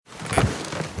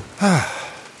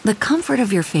The comfort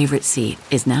of your favorite seat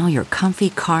is now your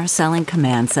comfy car selling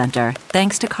command center,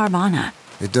 thanks to Carvana.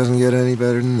 It doesn't get any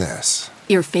better than this.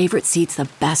 Your favorite seat's the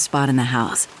best spot in the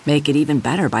house. Make it even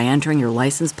better by entering your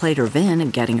license plate or VIN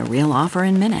and getting a real offer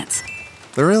in minutes.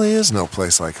 There really is no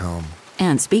place like home.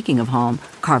 And speaking of home,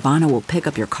 Carvana will pick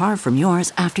up your car from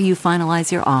yours after you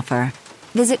finalize your offer.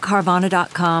 Visit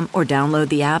Carvana.com or download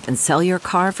the app and sell your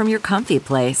car from your comfy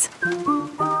place.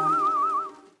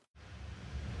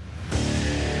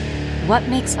 What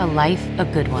makes a life a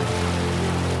good one?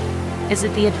 Is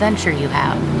it the adventure you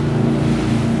have?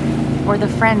 Or the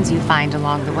friends you find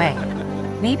along the way?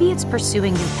 Maybe it's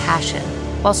pursuing your passion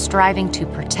while striving to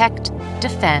protect,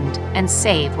 defend, and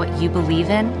save what you believe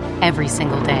in every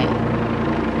single day.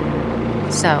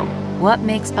 So, what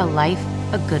makes a life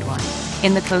a good one?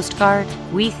 In the Coast Guard,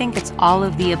 we think it's all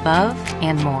of the above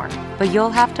and more, but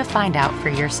you'll have to find out for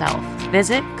yourself.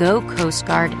 Visit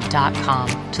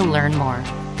gocoastguard.com to learn more.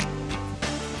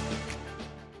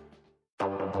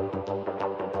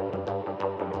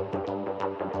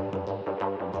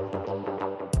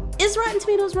 Is Rotten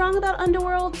Tomatoes wrong about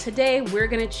Underworld? Today we're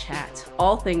gonna chat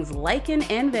all things Lycan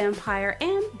and Vampire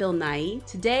and Bill Nighy.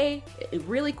 Today,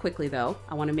 really quickly though,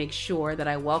 I want to make sure that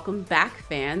I welcome back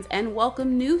fans and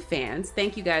welcome new fans.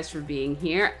 Thank you guys for being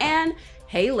here. And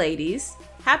hey ladies,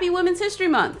 happy Women's History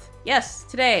Month. Yes,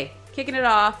 today, kicking it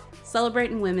off,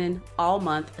 celebrating women all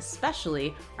month,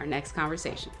 especially our next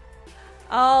conversation.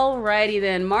 Alrighty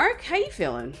then, Mark, how you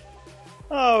feeling?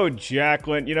 Oh,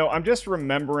 Jacqueline, I'm just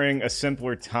remembering a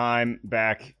simpler time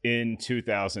back in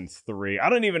 2003. I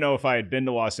don't even know if I had been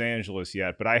to Los Angeles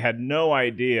yet, but I had no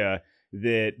idea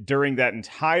that during that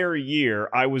entire year,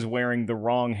 I was wearing the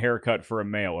wrong haircut for a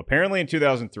male. Apparently in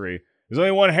 2003, there's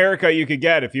only one haircut you could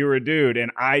get if you were a dude,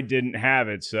 and I didn't have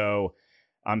it, so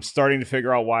I'm starting to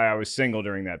figure out why I was single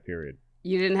during that period.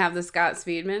 You didn't have the Scott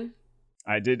Speedman?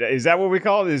 I did. Is that what we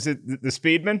call it? Is it the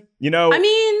Speedman? I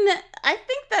mean, I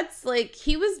think that's like,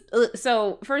 he was,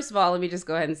 so first of all, let me just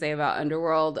go ahead and say about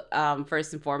Underworld,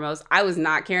 first and foremost, I was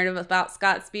not caring about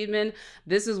Scott Speedman.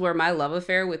 This is where my love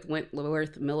affair with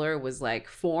Wentworth Miller was like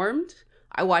formed.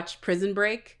 I watched Prison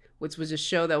Break, which was a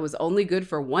show that was only good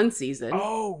for one season.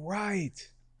 Oh, right.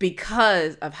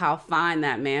 Because of how fine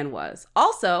that man was.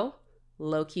 Also,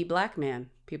 low-key black man.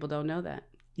 People don't know that.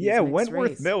 Yeah,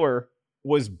 Wentworth Miller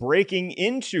was breaking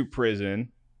into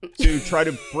prison to try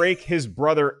to break his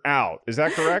brother out. Is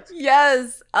that correct?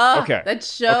 Yes. Okay. That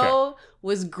show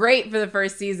was great for the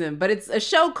first season, but it's a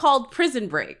show called Prison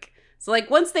Break. So like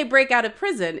once they break out of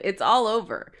prison, it's all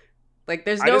over. Like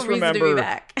there's no reason to be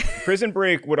back. Prison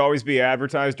Break would always be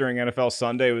advertised during NFL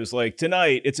Sunday. It was like,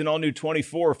 tonight, it's an all-new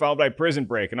 24 followed by Prison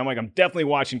Break. And I'm like, I'm definitely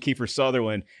watching Kiefer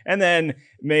Sutherland. And then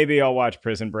maybe I'll watch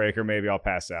Prison Break or maybe I'll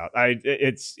pass out.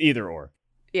 It's either or.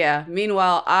 Yeah.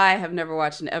 Meanwhile, I have never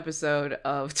watched an episode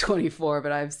of 24,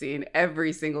 but I've seen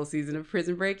every single season of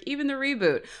Prison Break, even the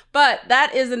reboot. But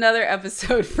that is another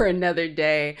episode for another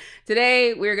day.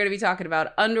 Today, we're going to be talking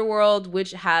about Underworld,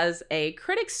 which has a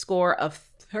critic score of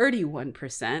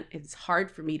 31%. It's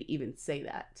hard for me to even say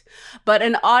that. But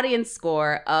an audience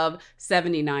score of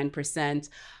 79%.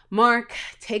 Mark,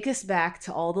 take us back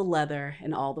to all the leather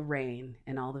and all the rain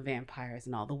and all the vampires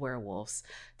and all the werewolves.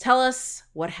 Tell us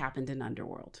what happened in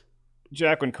Underworld.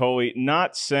 Jacqueline Coley,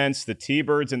 not since the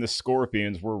T-Birds and the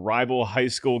Scorpions were rival high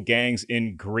school gangs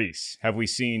in Greece have we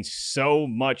seen so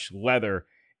much leather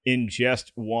in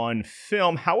just one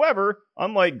film. However,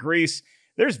 unlike Greece,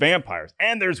 there's vampires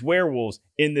and there's werewolves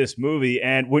in this movie,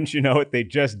 and wouldn't you know it, they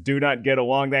just do not get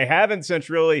along. They haven't since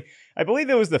really, I believe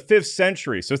it was the 5th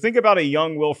century. So think about a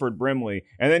young Wilford Brimley,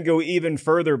 and then go even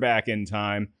further back in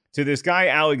time to this guy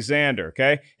Alexander,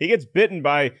 okay? He gets bitten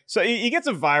by, so he gets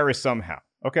a virus somehow,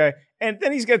 okay? And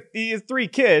then he has 3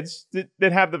 kids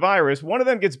that have the virus. One of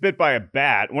them gets bit by a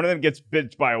bat. One of them gets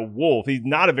bit by a wolf. He's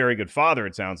not a very good father,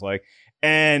 it sounds like.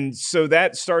 And so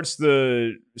that starts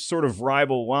the sort of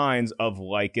rival lines of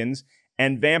Lycans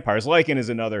and vampires. Lycan is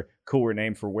another cooler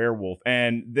name for werewolf,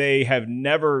 and they have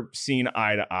never seen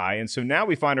eye to eye. And so now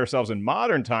we find ourselves in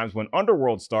modern times when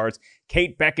Underworld starts.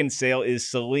 Kate Beckinsale is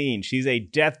Selene. She's a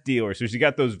death dealer, so she's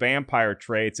got those vampire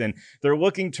traits, and they're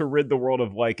looking to rid the world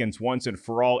of Lycans once and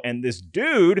for all. And this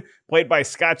dude, played by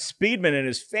Scott Speedman, and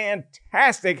his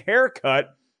fantastic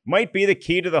haircut might be the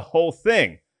key to the whole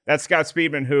thing. That's Scott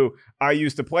Speedman, who I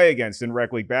used to play against in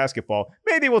rec league basketball.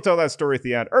 Maybe we'll tell that story at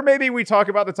the end. Or maybe we talk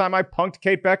about the time I punked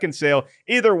Kate Beckinsale.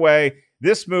 Either way,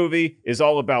 this movie is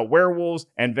all about werewolves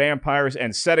and vampires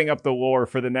and setting up the lore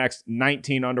for the next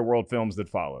 19 Underworld films that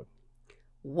followed.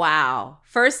 Wow.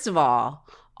 First of all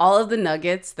all of the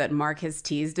nuggets that Mark has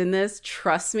teased in this,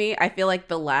 trust me, I feel like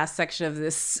the last section of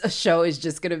this show is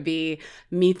just going to be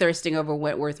me thirsting over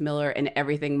Wentworth Miller and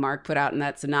everything Mark put out in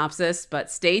that synopsis.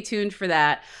 But stay tuned for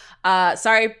that.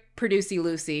 Sorry, Producey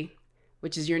Lucy,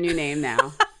 which is your new name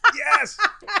now. Yes!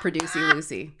 Producey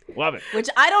Lucy. Love it. Which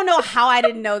I don't know how I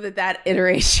didn't know that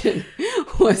iteration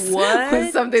was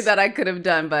something that I could have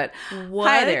done. But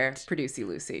hi there, Producey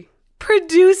Lucy.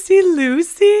 Producey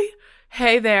Lucy?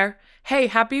 Hey there. Hey,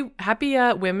 happy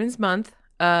Women's Month,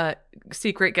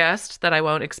 secret guest that I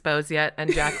won't expose yet,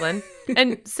 and Jacqueline.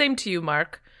 And same to you,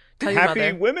 Mark. Tell your Happy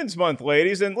mother. Women's Month,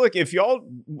 ladies. And look, if y'all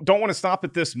don't want to stop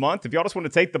it this month, if y'all just want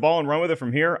to take the ball and run with it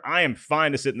from here, I am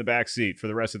fine to sit in the back seat for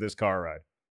the rest of this car ride.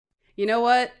 You know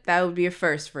what? That would be a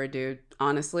first for a dude,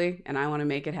 honestly, and I want to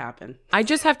make it happen. I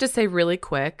just have to say really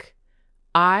quick,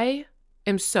 I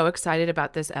am so excited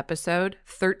about this episode.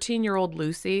 13-year-old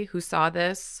Lucy, who saw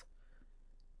this,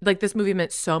 like, this movie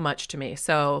meant so much to me.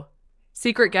 So,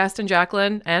 secret guest and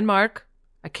Jacqueline and Mark,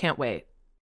 I can't wait.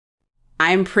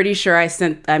 I'm pretty sure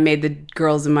I made the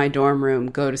girls in my dorm room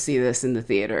go to see this in the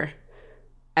theater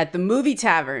at the Movie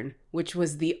Tavern, which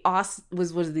was the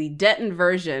Denton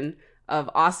version of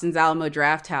Austin's Alamo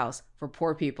Draft House for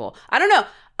poor people. I don't know.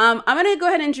 I'm going to go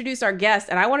ahead and introduce our guest,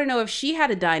 and I want to know if she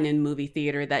had a dine-in movie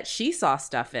theater that she saw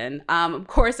stuff in. Of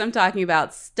course, I'm talking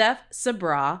about Steph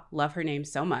Sabra. Love her name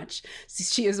so much.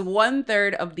 She is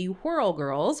 1/3 of the Whirl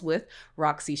Girls with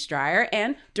Roxy Stryer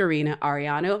and Dorina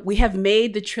Ariano. We have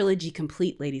made the trilogy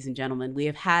complete, ladies and gentlemen. We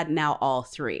have had now all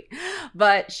three.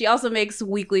 But she also makes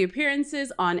weekly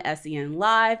appearances on SEN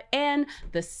Live and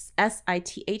the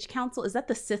SITH Council. Is that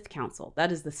the Sith Council?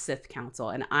 That is the Sith Council,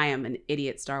 and I am an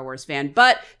idiot Star Wars fan,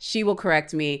 but she will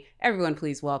correct me. Everyone,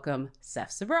 please welcome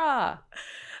Steph Sabra.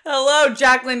 Hello,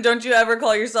 Jacqueline. Don't you ever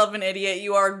call yourself an idiot.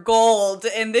 You are gold.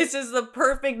 And this is the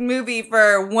perfect movie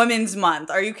for Women's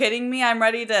Month. Are you kidding me? I'm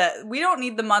ready to... We don't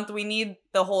need the month. We need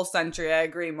the whole century. I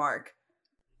agree, Mark.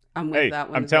 I'm with that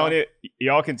one. I'm telling you,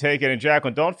 y'all can take it. And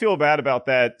Jacqueline, don't feel bad about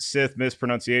that Sith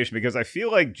mispronunciation, because I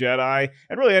feel like Jedi,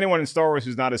 and really anyone in Star Wars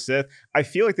who's not a Sith, I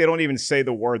feel like they don't even say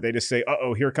the word. They just say,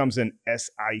 uh-oh, here comes an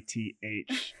SITH.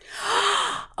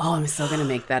 Oh, I'm still going to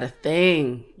make that a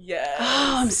thing. Yes.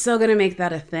 Oh, I'm still going to make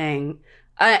that a thing.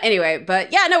 Anyway,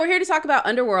 but yeah, no, we're here to talk about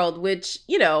Underworld, which,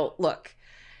 you know, look,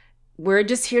 we're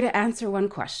just here to answer one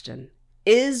question.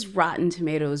 Is Rotten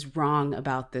Tomatoes wrong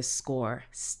about this score?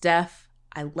 Steph,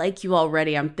 I like you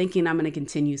already. I'm thinking I'm going to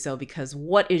continue so, because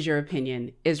what is your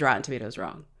opinion? Is Rotten Tomatoes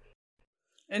wrong?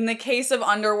 In the case of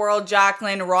Underworld,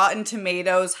 Jacqueline, Rotten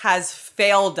Tomatoes has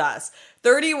failed us.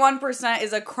 31%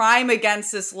 is a crime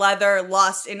against this leather,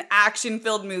 lust, and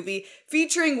action-filled movie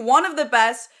featuring one of the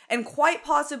best and quite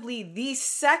possibly the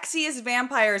sexiest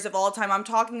vampires of all time. I'm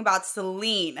talking about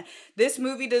Celine. This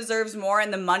movie deserves more,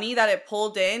 and the money that it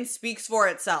pulled in speaks for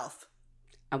itself.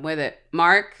 I'm with it.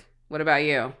 Mark, what about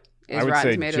you? I would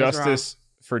say justice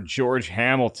for George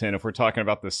Hamilton if we're talking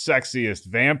about the sexiest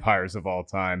vampires of all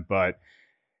time, but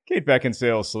Kate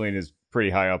Beckinsale, Celine is pretty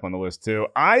high up on the list too.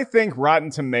 I think Rotten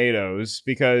Tomatoes,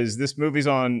 because this movie's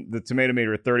on the tomato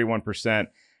meter at 31%,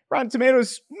 Rotten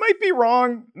Tomatoes might be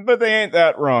wrong, but they ain't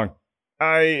that wrong.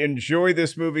 I enjoy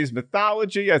this movie's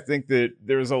mythology. I think that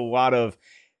there's a lot of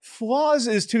flaws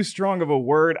is too strong of a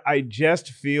word. I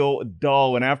just feel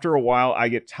dull, and after a while I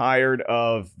get tired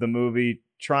of the movie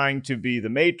trying to be The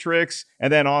Matrix,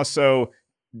 and then also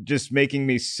just making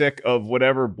me sick of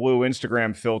whatever blue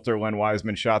Instagram filter Len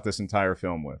Wiseman shot this entire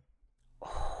film with.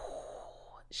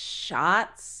 Oh,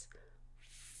 shots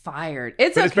fired.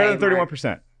 It's but okay. It's better than 31%.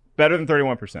 Mark. Better than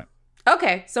 31%.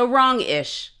 Okay, so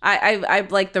wrong-ish. I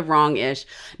like the wrong-ish.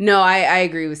 No, I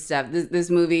agree with Steph. This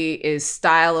movie is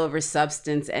style over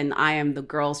substance, and I am the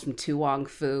girls from Tu Wong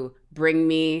Fu. Bring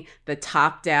me the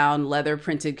top-down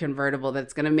leather-printed convertible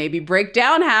that's going to maybe break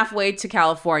down halfway to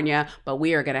California, but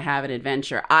we are going to have an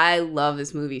adventure. I love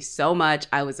this movie so much.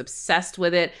 I was obsessed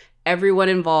with it. Everyone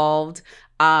involved.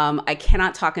 I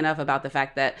cannot talk enough about the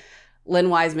fact that Len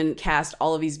Wiseman cast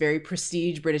all of these very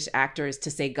prestige British actors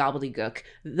to say gobbledygook,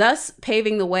 thus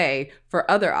paving the way for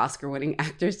other Oscar-winning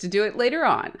actors to do it later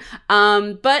on.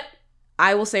 But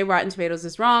I will say Rotten Tomatoes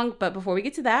is wrong. But before we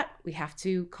get to that, we have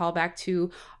to call back to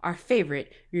our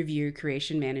favorite review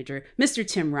creation manager, Mr.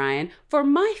 Tim Ryan, for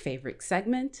my favorite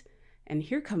segment. And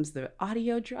here comes the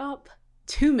audio drop,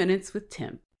 2 Minutes with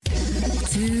Tim.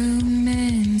 2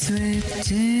 Minutes with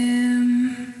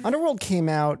Tim. Underworld came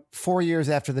out 4 years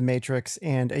after The Matrix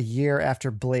and a year after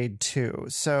Blade 2.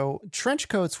 So trench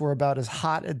coats were about as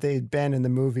hot as they'd been in the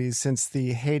movies since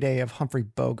the heyday of Humphrey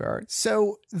Bogart.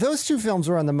 So those two films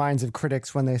were on the minds of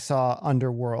critics when they saw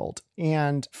Underworld.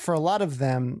 And for a lot of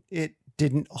them, it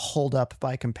didn't hold up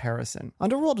by comparison.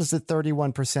 Underworld is at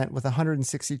 31% with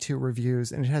 162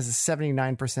 reviews, and it has a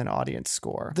 79% audience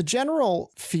score. The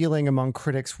general feeling among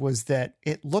critics was that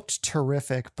it looked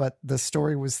terrific, but the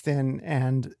story was thin,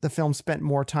 and the film spent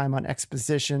more time on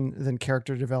exposition than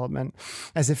character development,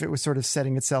 as if it was sort of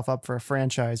setting itself up for a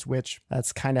franchise, which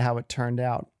that's kind of how it turned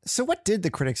out. So what did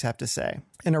the critics have to say?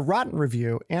 In a rotten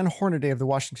review, Ann Hornaday of the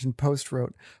Washington Post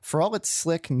wrote, "For all its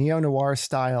slick neo-noir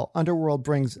style, Underworld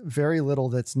brings very little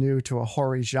that's new to a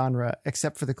horror genre,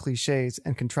 except for the cliches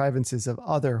and contrivances of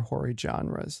other horror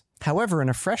genres." However, in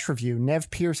a fresh review, Nev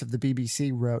Pierce of the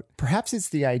BBC wrote, "Perhaps it's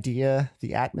the idea,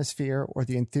 the atmosphere, or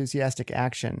the enthusiastic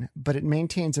action, but it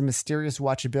maintains a mysterious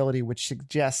watchability which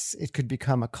suggests it could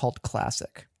become a cult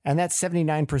classic." And that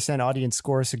 79% audience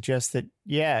score suggests that,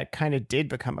 yeah, it kind of did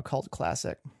become a cult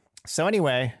classic. So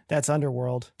anyway, that's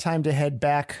Underworld. Time to head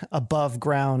back above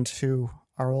ground to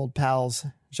our old pals,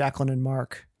 Jacqueline and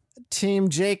Mark. Team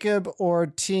Jacob or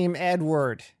Team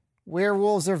Edward?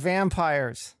 Werewolves or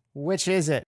vampires? Which is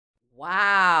it?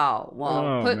 Wow.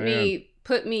 Well,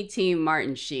 put me Team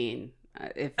Martin Sheen.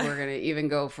 If we're gonna even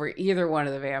go for either one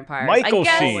of the vampires, Michael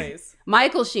Sheen.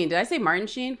 Michael Sheen. Did I say Martin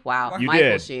Sheen? Wow, you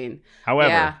Michael did. Sheen.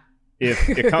 However, if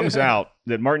it comes out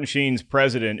that Martin Sheen's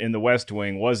president in The West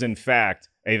Wing was in fact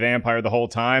a vampire the whole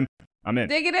time, I'm in.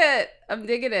 I'm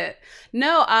digging it.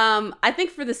 No, I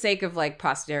think for the sake of like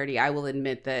posterity, I will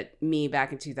admit that me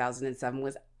back in 2007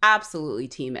 was absolutely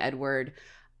Team Edward.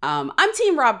 I'm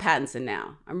Team Rob Pattinson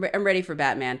now. I'm ready for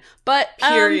Batman. But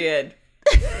Period.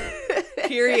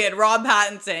 Rob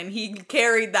Pattinson. He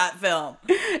carried that film.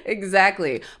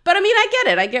 Exactly. But I mean, I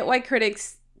get it. I get why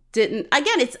critics didn't.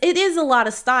 Again, it is a lot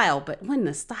of style, but when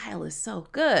the style is so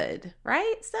good,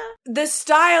 right, Steph? The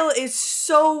style is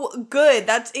so good.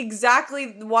 That's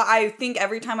exactly what I think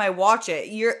every time I watch it.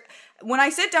 When I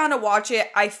sit down to watch it,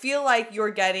 I feel like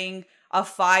you're getting a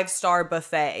 5-star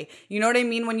buffet. You know what I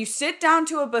mean? When you sit down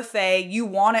to a buffet, you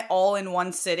want it all in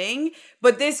one sitting,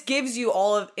 but this gives you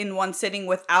in one sitting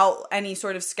without any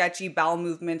sort of sketchy bowel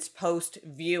movements post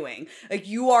viewing. Like,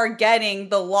 you are getting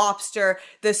the lobster,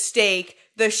 the steak,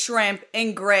 the shrimp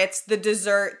and grits, the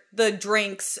dessert, the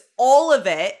drinks, all of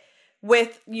it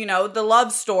with, you know, the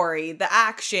love story, the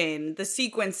action, the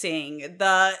sequencing,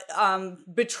 the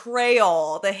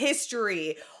betrayal, the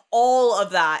history, all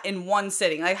of that in one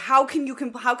sitting. Like, how can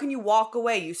you walk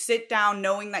away? You sit down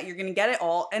knowing that you're going to get it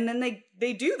all, and then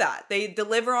they do that. They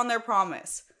deliver on their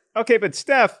promise. Okay, but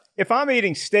Steph, if I'm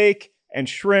eating steak and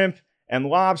shrimp and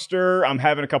lobster, I'm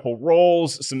having a couple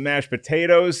rolls, some mashed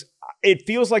potatoes, it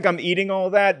feels like I'm eating all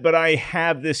that, but I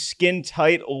have this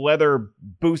skin-tight leather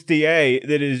bustier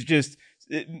that is just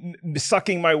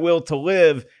sucking my will to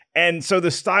live. And so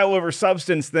the style over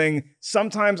substance thing,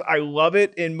 sometimes I love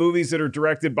it in movies that are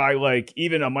directed by like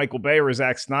even a Michael Bay or a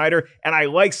Zack Snyder. And I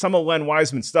like some of Len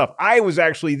Wiseman's stuff. I was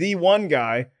actually the one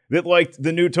guy that liked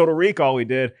the new Total Recall he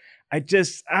did. I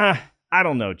just, I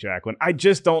don't know, Jacqueline. I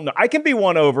just don't know. I can be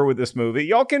won over with this movie.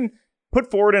 Y'all can put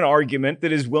forward an argument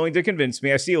that is willing to convince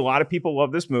me. I see a lot of people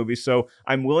love this movie, so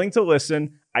I'm willing to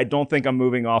listen. I don't think I'm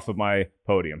moving off of my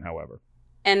podium, however.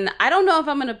 And I don't know if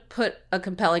I'm going to put a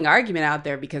compelling argument out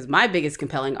there, because my biggest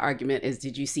compelling argument is,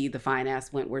 did you see the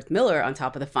fine-ass Wentworth Miller on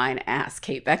top of the fine-ass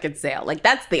Kate Beckinsale? Like,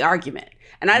 that's the argument.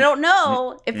 And I don't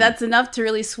know if that's enough to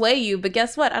really sway you, but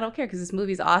guess what? I don't care, because this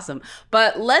movie's awesome.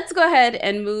 But let's go ahead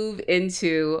and move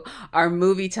into our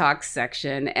movie talk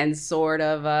section and sort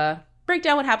of break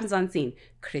down what happens on scene.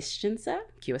 Christensen,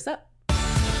 cue us up.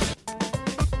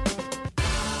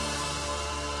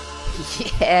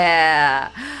 Yeah.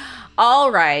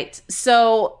 All right.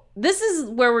 So this is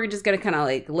where we're just going to kind of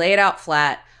like lay it out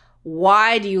flat.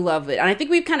 Why do you love it? And I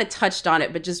think we've kind of touched on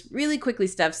it, but just really quickly,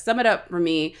 Steph, sum it up for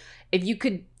me. If you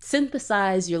could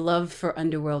synthesize your love for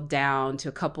Underworld down to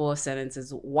a couple of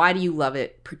sentences, why do you love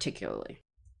it particularly?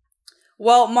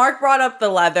 Well, Mark brought up the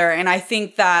leather, and I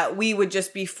think that we would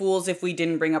just be fools if we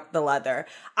didn't bring up the leather.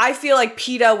 I feel like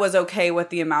PETA was okay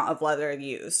with the amount of leather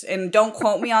used. And don't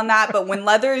quote me on that, but when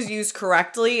leather is used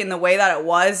correctly in the way that it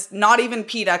was, not even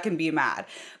PETA can be mad.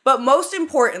 But most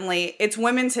importantly, it's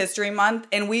Women's History Month,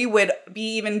 and we would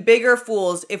be even bigger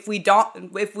fools if we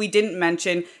didn't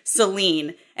mention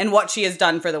Celine and what she has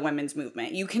done for the women's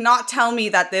movement. You cannot tell me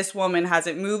that this woman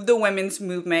hasn't moved the women's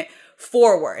movement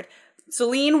forward.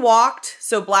 Celine walked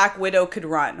so Black Widow could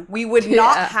run. We would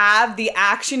not have the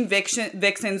action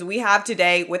vixens we have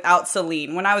today without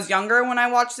Celine. When I was younger, when I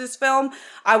watched this film,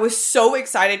 I was so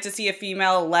excited to see a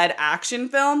female-led action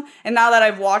film. And now that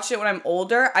I've watched it when I'm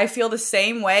older, I feel the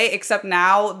same way, except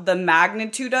now the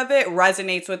magnitude of it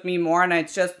resonates with me more, and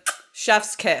it's just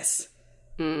chef's kiss.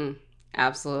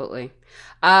 Absolutely.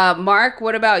 Mark,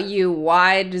 what about you?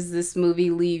 Why does this movie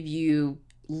leave you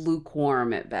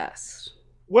lukewarm at best?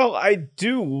 Well, I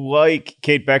do like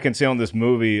Kate Beckinsale in this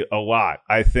movie a lot.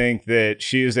 I think that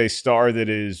she is a star that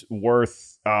is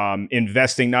worth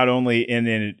investing not only in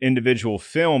an individual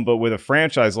film, but with a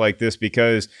franchise like this,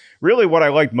 because really what I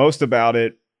liked most about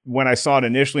it when I saw it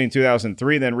initially in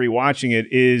 2003, then rewatching it,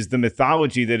 is the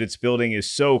mythology that it's building is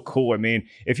so cool. I mean,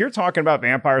 if you're talking about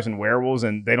vampires and werewolves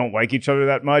and they don't like each other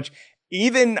that much,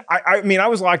 I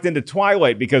was locked into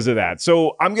Twilight because of that.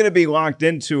 So I'm going to be locked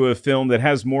into a film that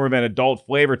has more of an adult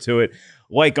flavor to it,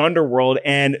 like Underworld.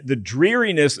 And the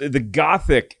dreariness, the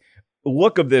gothic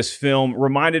look of this film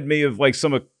reminded me of like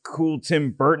some of cool Tim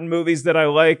Burton movies that I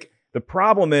like. The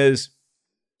problem is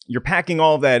you're packing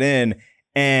all of that in,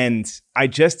 and I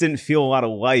just didn't feel a lot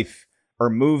of life or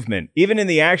movement. Even in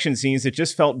the action scenes, it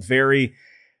just felt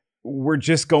we're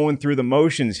just going through the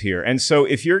motions here. And so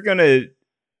if you're going to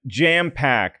jam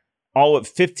pack all of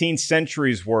 15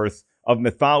 centuries worth of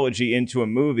mythology into a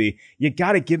movie, you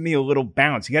got to give me a little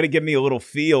bounce. You got to give me a little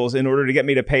feels in order to get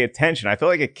me to pay attention. I feel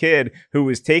like a kid who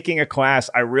was taking a class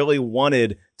I really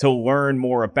wanted to learn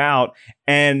more about,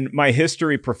 and my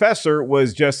history professor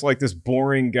was just like this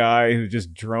boring guy who's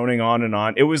just droning on and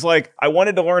on. It was like I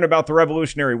wanted to learn about the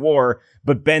Revolutionary War,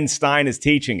 but Ben Stein is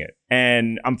teaching it,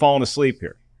 and I'm falling asleep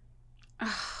here.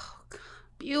 Oh,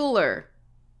 Bueller.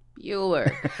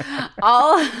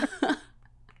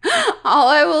 all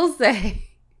I will say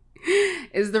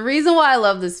is the reason why I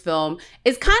love this film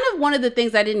is kind of one of the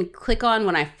things I didn't click on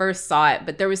when I first saw it,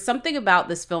 but there was something about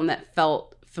this film that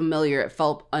felt familiar. It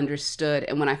felt understood.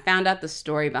 And when I found out the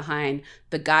story behind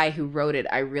the guy who wrote it,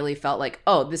 I really felt like,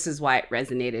 oh, this is why it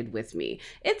resonated with me.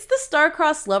 It's the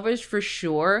star-crossed lovers for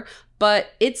sure,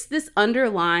 but it's this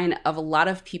underline of a lot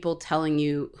of people telling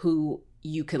you who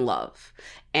you can love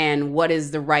and what is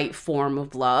the right form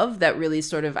of love that really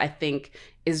sort of, I think,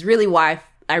 is really why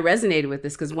I resonated with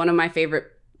this, because one of my favorite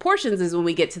portions is when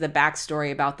we get to the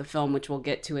backstory about the film, which we'll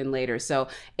get to in later. So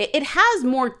it has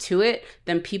more to it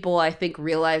than people, I think,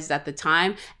 realized at the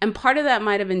time. And part of that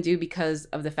might have been due because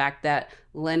of the fact that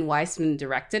Len Weissman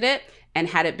directed it, and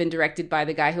had it been directed by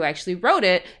the guy who actually wrote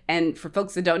it. And for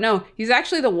folks that don't know, he's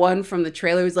actually the one from the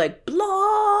trailer who's like,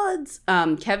 Bloods!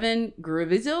 Kevin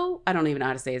Grevizzo? I don't even know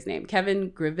how to say his name.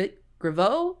 Kevin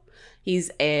Grevaux?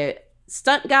 He's a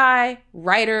stunt guy,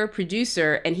 writer,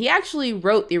 producer, and he actually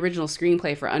wrote the original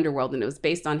screenplay for Underworld, and it was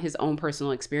based on his own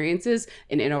personal experiences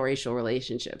in interracial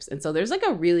relationships. And so there's like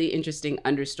a really interesting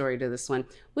understory to this one,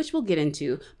 which we'll get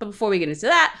into. But before we get into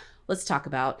that, let's talk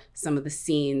about some of the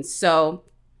scenes. So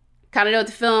kind of know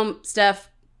the film, Steph.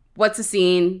 What's a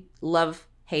scene? Love,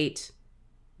 hate,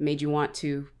 made you want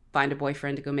to find a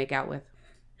boyfriend to go make out with?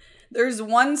 There's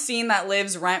one scene that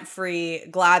lives rent-free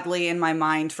gladly in my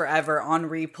mind forever on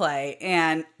replay,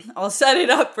 and I'll set it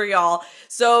up for y'all.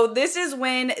 So this is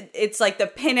when it's like the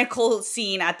pinnacle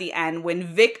scene at the end, when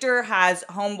Victor has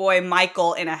homeboy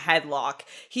Michael in a headlock.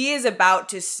 He is about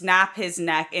to snap his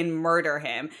neck and murder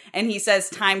him, and he says,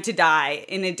 "Time to die,"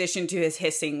 in addition to his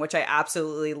hissing, which I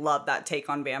absolutely love that take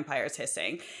on vampires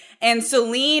hissing. And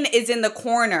Celine is in the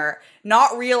corner,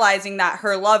 not realizing that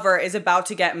her lover is about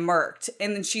to get murked.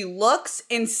 And then she looks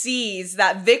and sees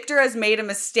that Victor has made a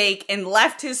mistake and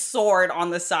left his sword on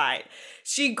the side.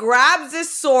 She grabs this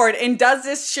sword and does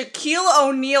this Shaquille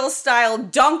O'Neal style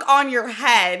dunk on your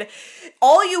head.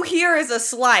 All you hear is a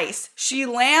slice. She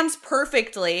lands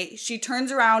perfectly. She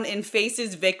turns around and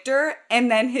faces Victor, and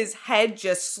then his head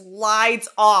just slides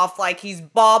off like he's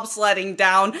bobsledding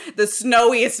down the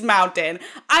snowiest mountain.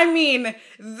 I mean,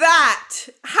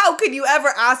 how could you ever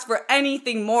ask for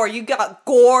anything more? You got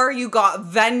gore, you got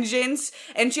vengeance,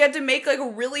 and she had to make like a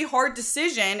really hard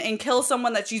decision and kill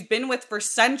someone that she's been with for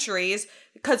centuries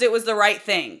because it was the right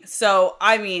thing. So,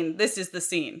 I mean, this is the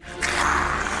scene.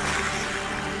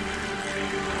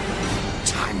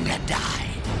 Time to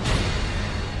die.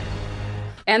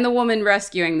 And the woman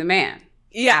rescuing the man.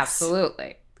 Yes.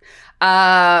 Absolutely.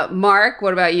 Mark,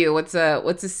 what about you? What's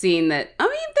a scene that, I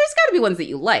mean, there's got to be ones that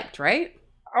you liked, right?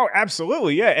 Oh,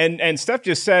 absolutely. Yeah. And Steph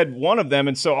just said one of them.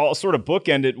 And so I'll sort of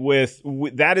bookend it with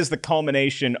that is the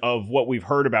culmination of what we've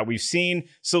heard about. We've seen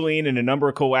Celine in a number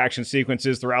of cool action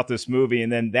sequences throughout this movie.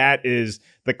 And then that is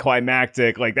the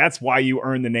climactic. Like, that's why you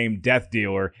earn the name Death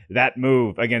Dealer, that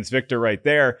move against Victor right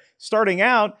there. Starting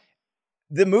out,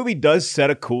 the movie does set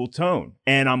a cool tone,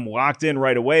 and I'm locked in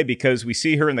right away because we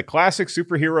see her in the classic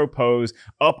superhero pose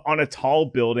up on a tall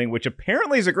building, which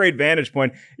apparently is a great vantage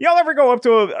point. Y'all ever go up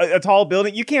to a tall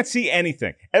building? You can't see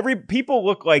anything. People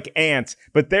look like ants,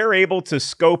 but they're able to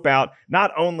scope out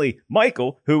not only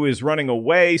Michael, who is running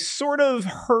away sort of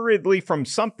hurriedly from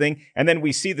something, and then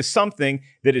we see the something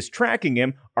that is tracking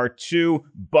him are two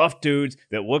buff dudes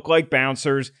that look like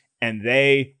bouncers, and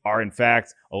they are, in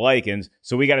fact, Lycans,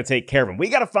 so we got to take care of them. We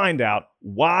got to find out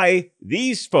why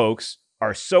these folks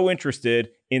are so interested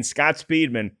in Scott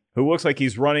Speedman, who looks like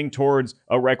he's running towards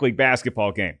a rec league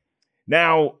basketball game.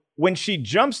 Now, when she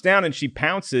jumps down and she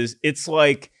pounces, it's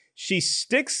like she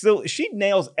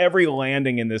nails every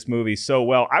landing in this movie so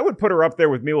well. I would put her up there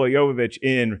with Mila Jovovich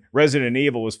in Resident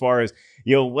Evil as far as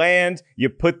you land, you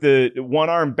put the one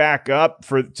arm back up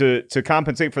to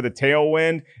compensate for the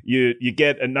tailwind. You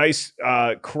get a nice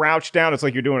crouch down. It's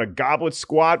like you're doing a goblet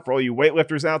squat for all you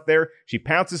weightlifters out there. She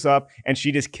pounces up and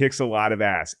she just kicks a lot of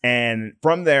ass. And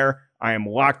from there, I am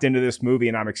locked into this movie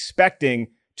and I'm expecting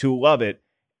to love it.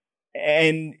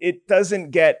 And it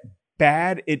doesn't get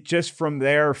bad. It just from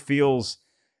there feels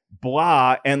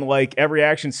blah, and like every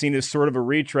action scene is sort of a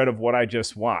retread of what I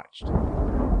just watched.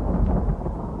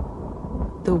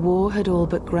 The war had all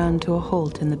but ground to a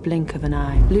halt in the blink of an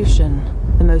eye. Lucian,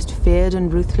 the most feared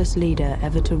and ruthless leader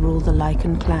ever to rule the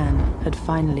Lycan clan, had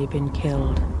finally been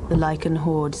killed. The Lycan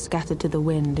horde scattered to the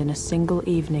wind in a single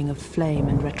evening of flame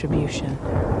and retribution.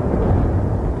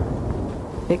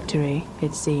 Victory,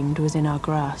 it seemed, was in our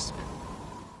grasp.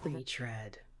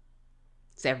 Retread.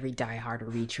 It's every Die Hard a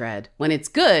retread. When it's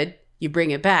good, you bring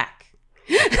it back.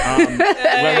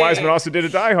 Len Wiseman also did a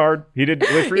Die Hard. He did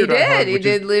Live Free or Die Hard. He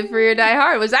did Live Free or Die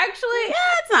Hard. It was actually,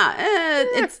 it's not.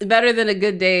 It's better than A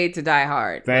Good Day to Die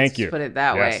Hard. Thank you. Put it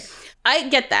that way. I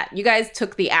get that. You guys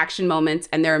took the action moments,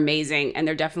 and they're amazing, and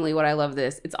they're definitely what I love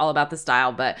this. It's all about the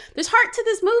style, but there's heart to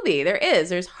this movie.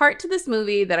 There's heart to this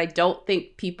movie that I don't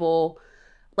think people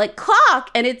like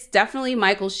clock, and it's definitely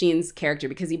Michael Sheen's character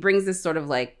because he brings this sort of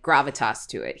like gravitas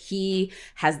to it. He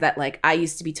has that like I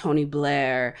used to be Tony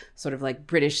Blair sort of like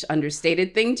British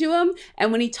understated thing to him.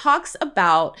 And when he talks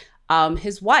about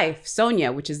his wife,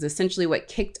 Sonia, which is essentially what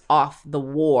kicked off the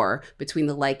war between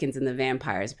the Lycans and the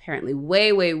vampires, apparently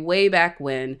way, way, way back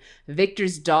when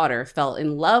Victor's daughter fell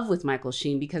in love with Michael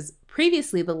Sheen because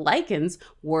previously the Lycans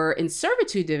were in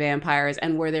servitude to vampires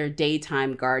and were their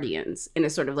daytime guardians in a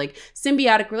sort of like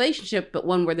symbiotic relationship, but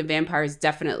one where the vampires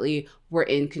definitely were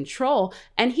in control.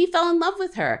 And he fell in love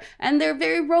with her, and they're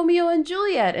very Romeo and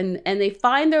Juliet, and they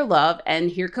find their love. And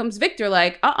here comes Victor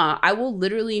like, I will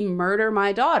literally murder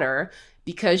my daughter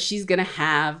because she's going to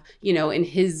have, you know, in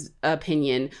his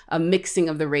opinion, a mixing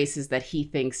of the races that he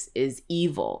thinks is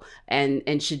evil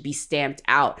and should be stamped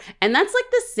out. And that's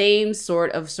like the same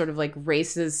sort of like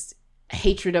racist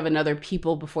hatred of another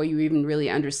people before you even really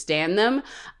understand them,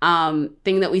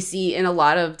 thing that we see in a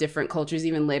lot of different cultures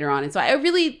even later on. And so I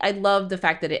love the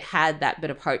fact that it had that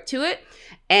bit of heart to it.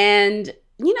 And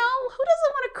you know, who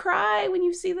doesn't want to cry when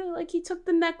you see that, like, he took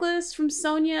the necklace from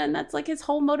Sonia and that's like his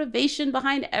whole motivation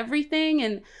behind everything.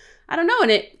 And I don't know.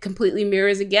 And it completely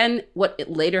mirrors again what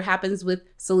it later happens with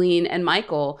Celine and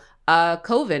Michael,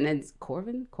 Corvin.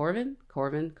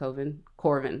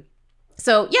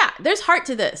 So yeah, there's heart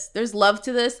to this. There's love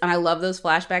to this. And I love those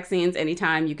flashback scenes.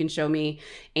 Anytime you can show me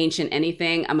ancient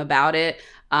anything, I'm about it.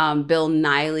 Bill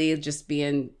Nighy just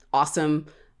being awesome.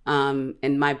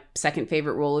 And my second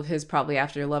favorite role of his probably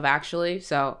after Love Actually.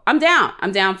 So I'm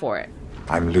down for it.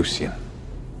 I'm Lucian.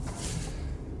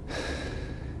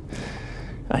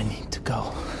 I need to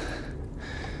go.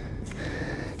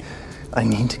 I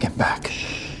need to get back.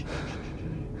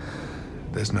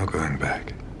 There's no going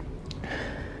back.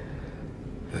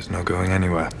 There's no going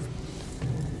anywhere.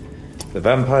 The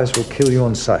vampires will kill you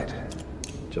on sight,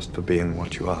 just for being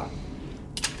what you are.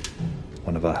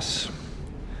 One of us.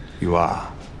 You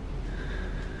are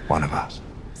one of us.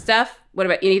 Steph, what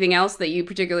about anything else that you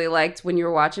particularly liked when you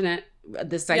were watching it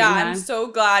this second time? I'm so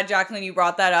glad, Jacqueline, you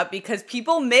brought that up because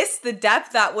people miss the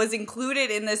depth that was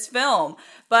included in this film.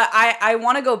 But I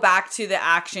want to go back to the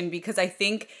action because I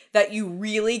think that you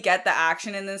really get the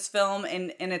action in this film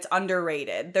and it's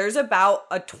underrated. There's about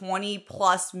a 20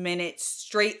 plus minute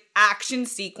straight action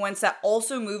sequence that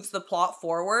also moves the plot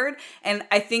forward. And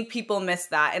I think people miss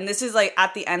that. And this is like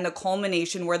at the end, the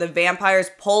culmination where the vampires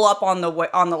pull up on the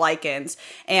Lycans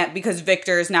and because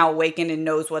Victor is now awakened and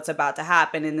knows what's about to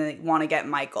happen and they want to get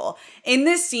Michael. In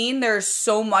this scene, there's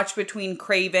so much between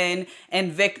Craven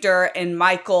and Victor and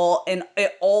Michael, and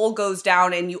it all goes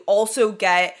down. And you also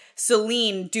get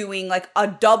Celine doing like a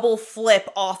double flip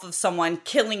off of someone,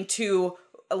 killing two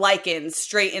lichens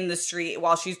straight in the street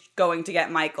while she's going to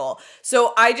get Michael.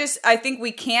 So I think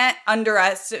we can't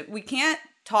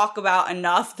talk about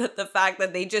enough that the fact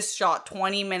that they just shot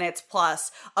 20 minutes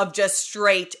plus of just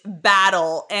straight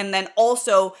battle, and then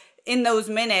also in those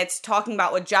minutes talking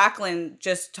about what Jacqueline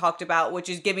just talked about, which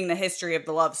is giving the history of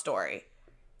the love story.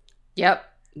 Yep.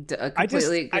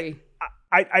 Completely agree.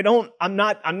 I'm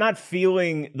not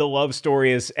feeling the love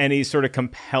story as any sort of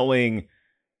compelling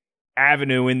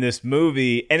avenue in this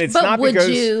movie, and it's not because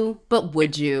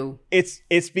would you?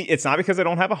 It's not because I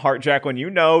don't have a heart, Jacqueline. You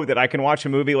know that I can watch a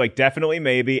movie like Definitely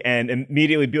Maybe and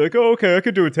immediately be like, oh, okay, I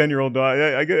could do a 10-year-old.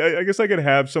 I guess I could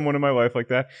have someone in my life like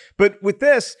that. But with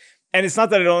this, and it's not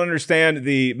that I don't understand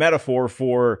the metaphor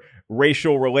for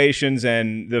racial relations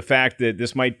and the fact that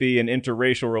this might be an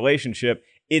interracial relationship.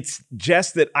 It's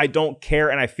just that I don't care,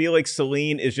 and I feel like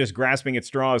Celine is just grasping at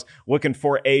straws, looking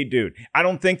for a dude. I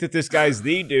don't think that this guy's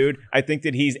the dude. I think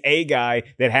that he's a guy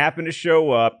that happened to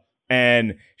show up,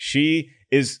 and she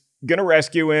is going to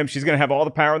rescue him. She's going to have all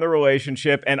the power in the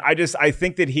relationship, and I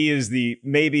think that he is the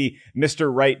maybe Mr.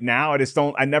 Right now.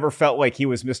 I never felt like he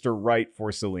was Mr. Right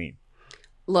for Celine.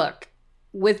 Look.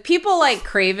 With people like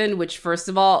Craven, which, first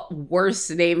of all, worst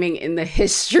naming in the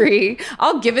history.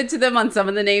 I'll give it to them on some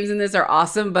of the names in this are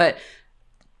awesome, but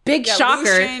big shocker.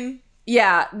 Lucian.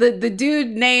 Yeah, the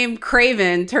dude named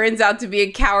Craven turns out to be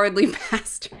a cowardly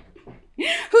bastard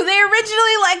who they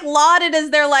originally lauded as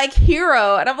their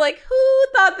hero. And I'm like, who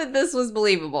thought that this was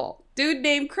believable? Dude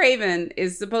named Craven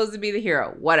is supposed to be the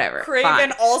hero. Whatever.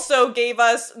 Craven also gave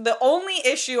us the only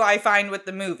issue I find with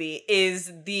the movie is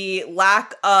the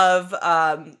lack of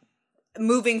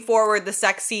moving forward the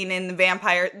sex scene in the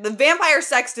vampire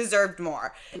sex deserved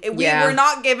more. We were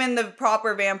not given the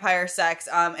proper vampire sex,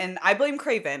 and I blame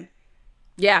Craven.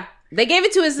 Yeah, they gave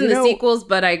it to us in the sequels,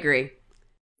 but I agree.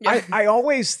 I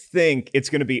always think it's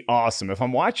going to be awesome. If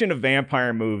I'm watching a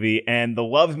vampire movie and the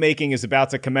lovemaking is about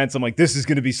to commence, I'm like, this is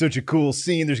going to be such a cool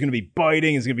scene. There's going to be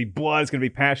biting. There's going to be blood. It's going to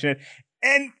be passionate.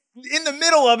 And in the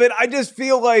middle of it, I just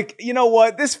feel like, you know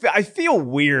what? I feel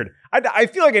weird. I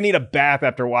feel like I need a bath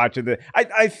after watching this.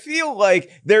 I feel like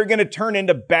they're going to turn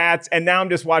into bats, and now I'm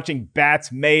just watching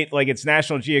bats mate like it's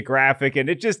National Geographic,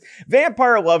 and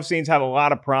vampire love scenes have a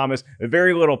lot of promise,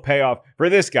 very little payoff for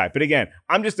this guy. But again,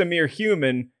 I'm just a mere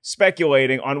human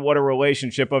speculating on what a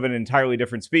relationship of an entirely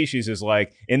different species is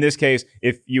like. In this case,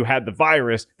 if you had the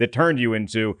virus that turned you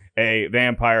into a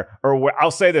vampire, or I'll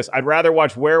say this, I'd rather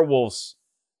watch werewolves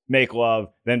make love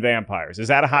than vampires. Is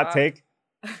that a hot take?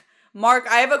 Mark,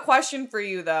 I have a question for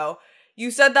you, though.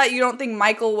 You said that you don't think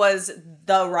Michael was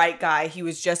the right guy. He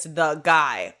was just the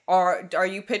guy. Are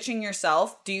you pitching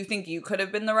yourself? Do you think you could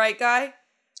have been the right guy?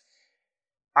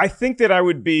 I think that I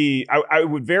would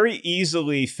very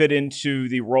easily fit into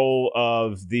the role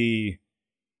of the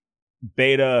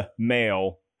beta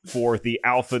male for the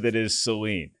alpha that is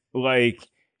Celine.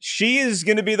 She is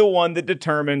going to be the one that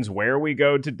determines where we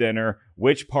go to dinner,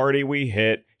 which party we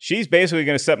hit. She's basically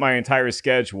going to set my entire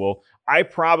schedule. I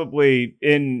probably,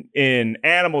 in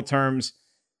animal terms,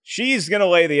 she's going to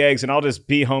lay the eggs and I'll just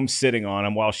be home sitting on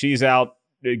them while she's out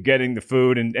getting the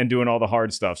food and doing all the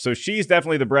hard stuff. So she's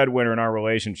definitely the breadwinner in our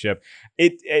relationship.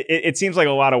 It seems like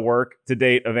a lot of work to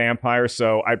date a vampire,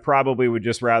 so I probably would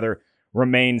just rather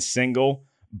remain single.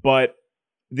 But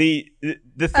the thing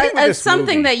with this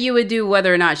something movie, that you would do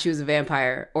whether or not she was a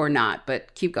vampire or not,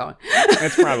 but keep going.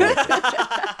 That's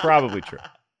probably true.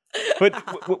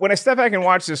 But when I step back and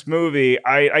watch this movie,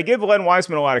 I give Len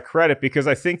Wiseman a lot of credit because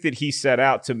I think that he set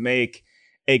out to make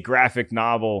a graphic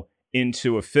novel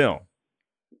into a film,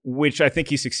 which I think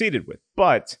he succeeded with.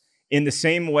 But in the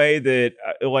same way that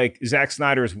Zack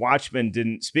Snyder's Watchmen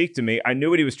didn't speak to me, I knew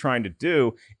what he was trying to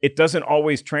do. It doesn't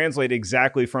always translate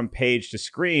exactly from page to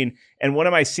screen. And one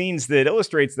of my scenes that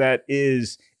illustrates that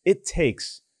is it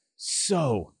takes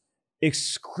so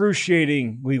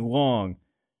excruciatingly long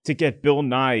to get Bill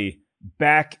Nye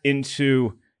back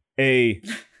into a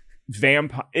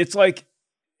vampire. It's like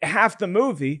half the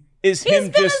movie is him just...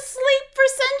 He's been asleep for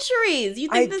centuries. You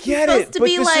think this is supposed to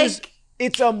be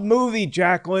it's a movie,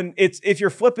 Jacqueline. If you're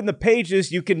flipping the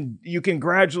pages, you can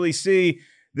gradually see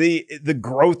the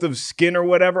growth of skin or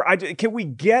whatever.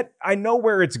 I know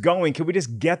where it's going. Can we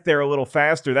just get there a little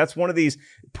faster? That's one of these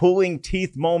pulling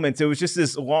teeth moments. It was just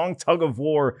this long tug of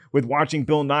war with watching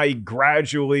Bill Nye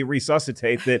gradually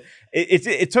resuscitate that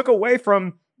it took away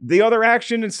from the other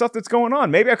action and stuff that's going on.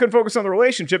 Maybe I couldn't focus on the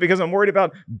relationship because I'm worried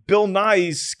about Bill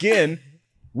Nye's skin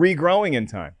regrowing in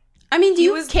time. I mean, do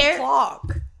you care? The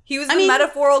clock. He was the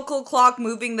metaphorical clock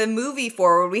moving the movie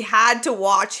forward. We had to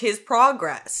watch his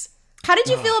progress. How did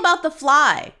you feel about The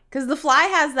Fly? Because The Fly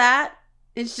has that.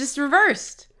 It's just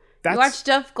reversed. You watch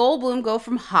Jeff Goldblum go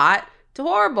from hot to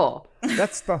horrible.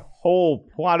 That's the whole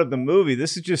plot of the movie.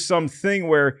 This is just something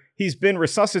where he's been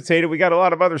resuscitated. We got a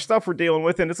lot of other stuff we're dealing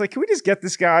with. And it's like, can we just get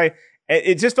this guy?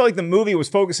 It just felt like the movie was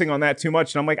focusing on that too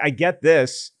much. And I'm like, I get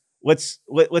this. Let's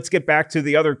get back to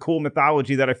the other cool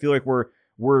mythology that I feel like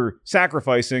we're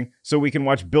sacrificing so we can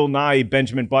watch Bill Nye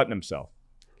Benjamin Button himself.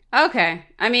 Okay.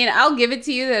 I mean, I'll give it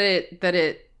to you that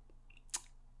it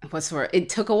it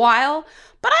took a while,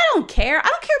 but I don't care. I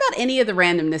don't care about any of the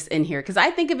randomness in here because I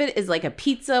think of it as like a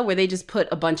pizza where they just put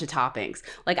a bunch of toppings.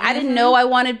 Like, I didn't know I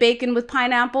wanted bacon with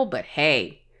pineapple, but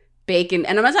hey, bacon.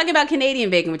 And I'm not talking about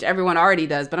Canadian bacon, which everyone already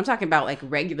does, but I'm talking about like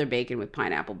regular bacon with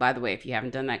pineapple. By the way, if you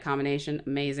haven't done that combination,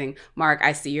 amazing. Mark,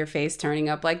 I see your face turning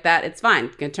up like that. It's fine.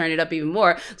 You can turn it up even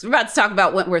more. So we're about to talk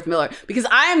about Wentworth Miller because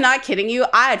I am not kidding you.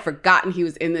 I had forgotten he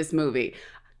was in this movie.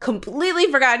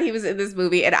 Completely forgotten he was in this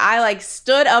movie. And I like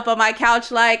stood up on my couch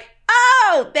like,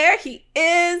 oh, there he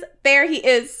is. There he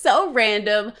is. So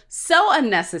random, so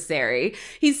unnecessary.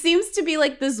 He seems to be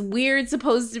like this weird,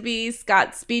 supposed to be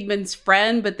Scott Speedman's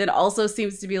friend, but then also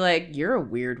seems to be like, you're a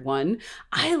weird one.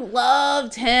 I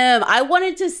loved him. I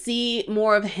wanted to see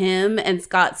more of him and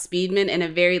Scott Speedman in a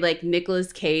very like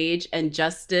Nicolas Cage and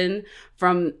Justin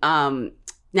from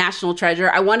National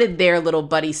Treasure. I wanted their little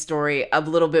buddy story a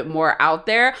little bit more out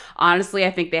there. Honestly,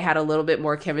 I think they had a little bit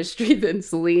more chemistry than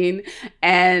Celine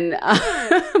and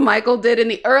Michael did in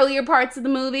the earlier parts of the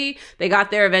movie. They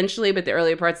got there eventually, but the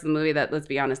earlier parts of the movie, that, let's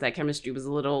be honest, that chemistry was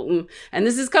a little And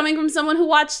this is coming from someone who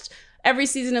watched every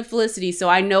season of Felicity, so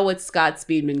I know what Scott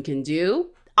Speedman can do.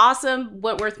 Awesome.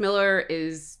 Wentworth Miller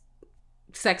is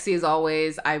sexy as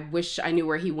always. I wish I knew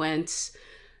where he went.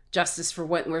 Justice for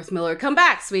Wentworth Miller. Come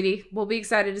back, sweetie. We'll be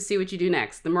excited to see what you do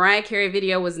next. The Mariah Carey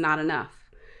video was not enough.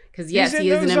 Because yes, he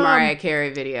is in a Mariah Carey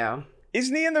video.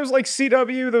 Isn't he in those like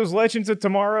CW, those Legends of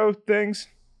Tomorrow things?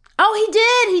 Oh, he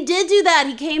did. He did do that.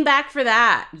 He came back for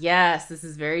that. Yes, this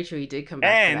is very true. He did come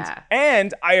back for that.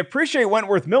 And I appreciate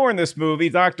Wentworth Miller in this movie,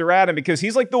 Dr. Adam, because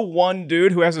he's like the one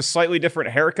dude who has a slightly different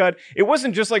haircut. It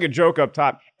wasn't just like a joke up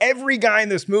top. Every guy in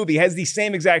this movie has the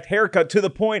same exact haircut to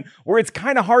the point where it's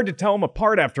kind of hard to tell them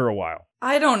apart after a while.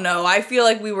 I don't know. I feel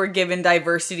like we were given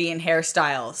diversity in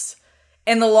hairstyles.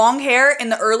 And the long hair in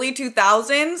the early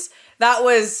 2000s, that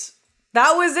was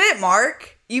it,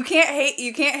 Mark. You can't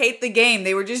hate the game.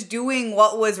 They were just doing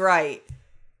what was right.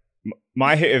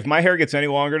 If my hair gets any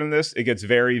longer than this, it gets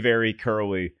very, very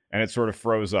curly and it sort of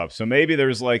froze up. So maybe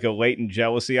there's like a latent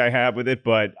jealousy I have with it,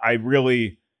 but I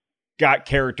really got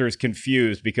characters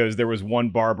confused because there was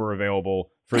one barber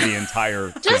available for the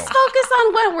entire Just film. focus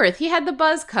on Wentworth. He had the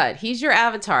buzz cut. He's your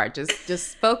avatar.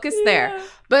 Just focus there.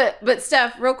 But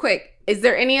Steph, real quick, is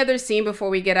there any other scene before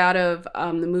we get out of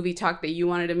the movie talk that you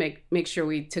wanted to make sure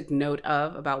we took note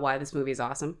of about why this movie is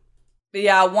awesome?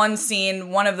 Yeah, one scene,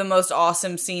 one of the most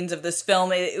awesome scenes of this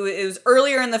film. It was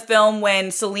earlier in the film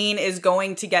when Celine is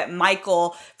going to get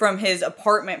Michael from his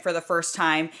apartment for the first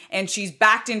time, and she's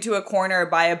backed into a corner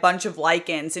by a bunch of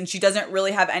lichens, and she doesn't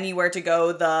really have anywhere to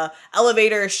go. The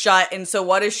elevator is shut, and so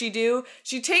what does she do?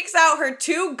 She takes out her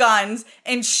 2 guns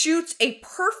and shoots a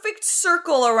perfect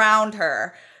circle around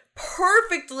her.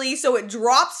 Perfectly, so it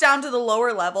drops down to the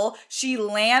lower level. She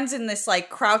lands in this like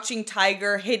crouching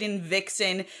tiger, hidden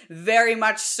vixen, very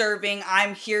much serving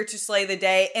I'm here to slay the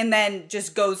day, and then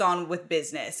just goes on with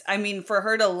business. I mean, for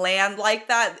her to land like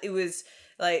that, it was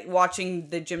like watching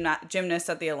the gymnasts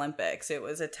at the Olympics. It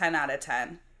was a 10 out of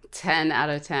 10. 10 out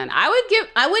of 10. I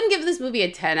wouldn't give this movie a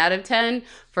 10 out of 10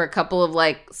 for a couple of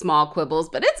like small quibbles,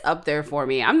 but it's up there for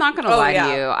me. I'm not gonna lie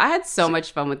to you. I had so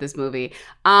much fun with this movie.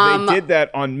 They did that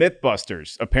on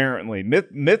Mythbusters, apparently.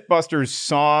 Mythbusters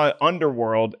saw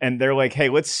Underworld and they're like, hey,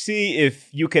 let's see if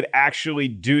you could actually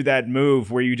do that move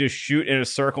where you just shoot in a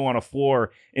circle on a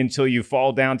floor until you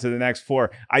fall down to the next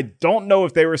floor. I don't know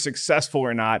if they were successful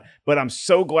or not, but I'm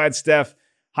so glad Steph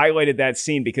highlighted that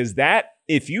scene because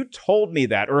if you told me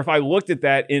that, or if I looked at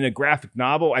that in a graphic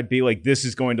novel, I'd be like, this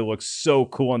is going to look so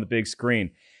cool on the big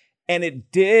screen. And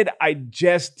it did. I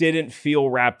just didn't feel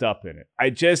wrapped up in it. I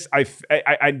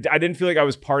didn't feel like I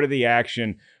was part of the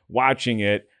action watching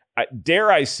it.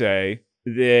 Dare I say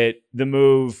that the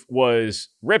move was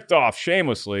ripped off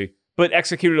shamelessly, but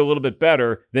executed a little bit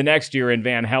better the next year in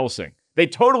Van Helsing. They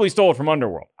totally stole it from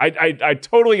Underworld. I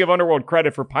totally give Underworld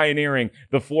credit for pioneering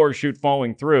the floor shoot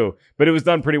falling through, but it was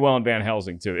done pretty well in Van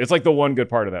Helsing too. It's like the one good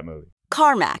part of that movie.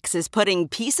 CarMax is putting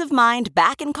peace of mind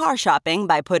back in car shopping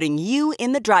by putting you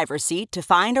in the driver's seat to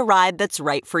find a ride that's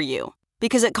right for you.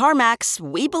 Because at CarMax,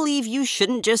 we believe you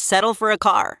shouldn't just settle for a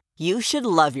car. You should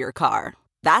love your car.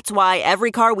 That's why every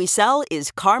car we sell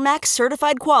is CarMax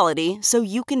certified quality, so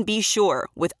you can be sure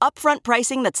with upfront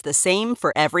pricing that's the same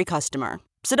for every customer.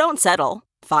 So don't settle.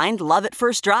 Find love at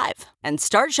first drive and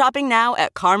start shopping now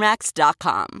at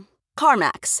CarMax.com.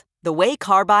 CarMax, the way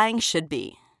car buying should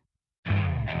be.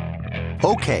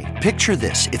 Okay, picture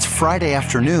this. It's Friday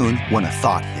afternoon when a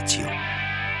thought hits you.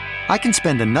 I can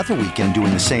spend another weekend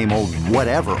doing the same old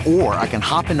whatever, or I can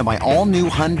hop into my all-new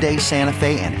Hyundai Santa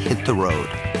Fe and hit the road.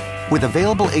 With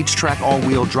available H-Track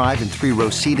all-wheel drive and 3-row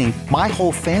seating, my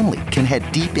whole family can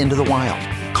head deep into the wild.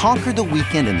 Conquer the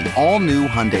weekend in the all-new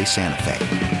Hyundai Santa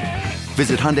Fe.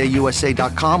 Visit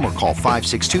HyundaiUSA.com or call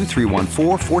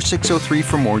 562-314-4603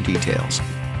 for more details.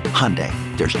 Hyundai,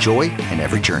 there's joy in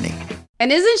every journey.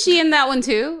 And isn't she in that one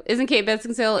too? Isn't Kate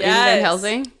Beckinsale in Van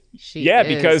Helsing? She is.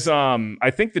 Because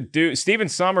I think the dude, Stephen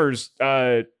Sommers,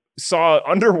 saw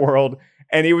Underworld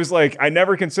and he was like, I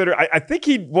never considered, I think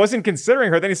he wasn't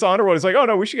considering her. Then he saw Underworld. He's like, oh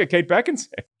no, we should get Kate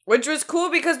Beckinsale. Which was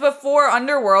cool because before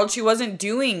Underworld, she wasn't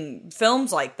doing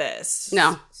films like this.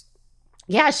 No.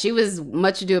 Yeah, she was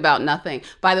Much Ado About Nothing.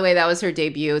 By the way, that was her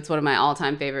debut. It's one of my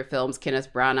all-time favorite films. Kenneth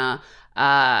Branagh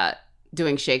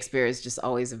doing Shakespeare is just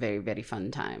always a very, very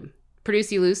fun time.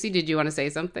 Producer Lucy, did you want to say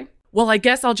something? Well, I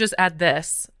guess I'll just add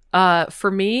this.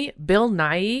 For me, Bill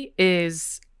Nighy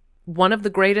is one of the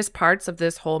greatest parts of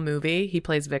this whole movie. He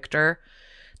plays Victor.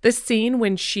 The scene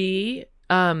when Kate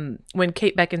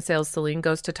Beckinsale's Celine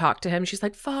goes to talk to him, she's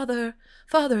like, Father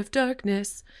of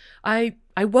darkness, I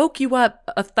woke you up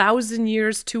 1,000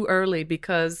 years too early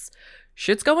because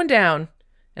shit's going down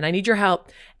and I need your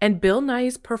help. And Bill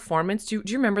Nighy's performance, do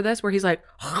you remember this? Where he's like,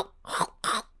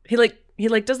 he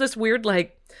does this weird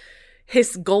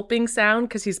hiss gulping sound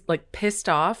because he's like pissed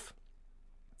off.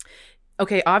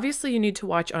 Okay, obviously you need to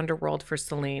watch Underworld for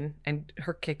Celine and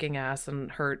her kicking ass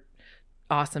and her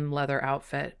awesome leather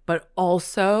outfit, but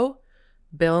also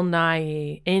Bill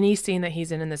Nighy, any scene that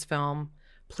he's in this film,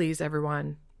 please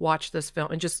everyone watch this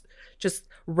film and just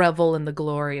revel in the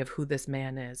glory of who this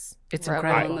man is. It's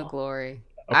incredible. Revel in the glory.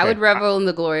 Okay. I would revel in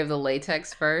the glory of the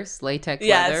latex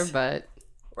leather, but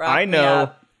I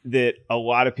know that a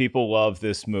lot of people love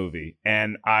this movie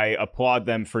and I applaud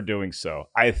them for doing so.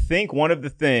 I think one of the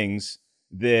things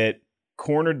that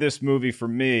cornered this movie for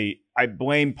me, I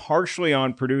blame partially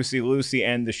on Producer Lucy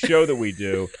and the show that we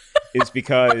do, is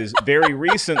because very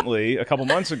recently, a couple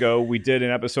months ago, we did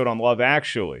an episode on Love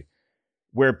Actually,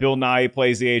 where Bill Nighy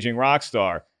plays the aging rock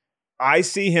star. I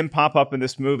see him pop up in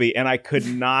this movie, and I could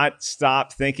not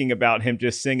stop thinking about him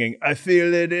just singing, I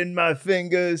feel it in my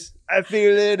fingers, I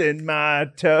feel it in my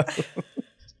toes.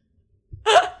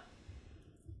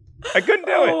 I couldn't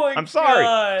do it. I'm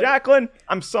sorry. Jacqueline,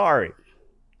 I'm sorry.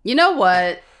 You know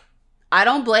what? I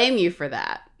don't blame you for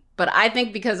that. But I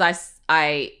think because I've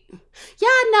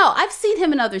seen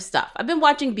him in other stuff. I've been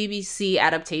watching BBC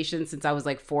adaptations since I was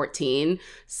 14.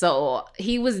 So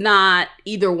he was not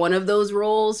either one of those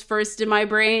roles first in my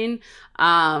brain.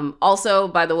 Also,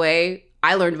 by the way,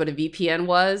 I learned what a VPN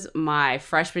was my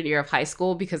freshman year of high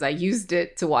school because I used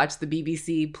it to watch the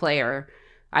BBC player.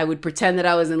 I would pretend that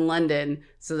I was in London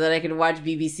so that I could watch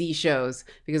BBC shows.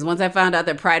 Because once I found out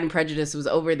that Pride and Prejudice was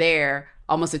over there,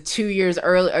 almost a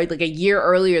year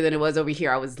earlier than it was over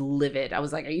here, I was livid. I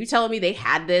was like, are you telling me they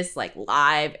had this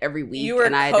live every week? You were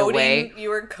and I had to wait? You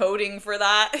were coding for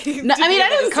that? No, I mean, I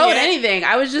didn't code anything.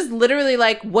 I was just literally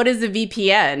like, what is a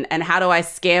VPN? And how do I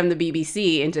scam the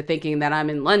BBC into thinking that I'm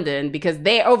in London? Because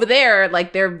they over there,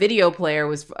 their video player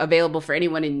was available for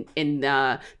anyone in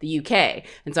the UK.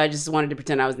 And so I just wanted to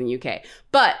pretend I was in the UK.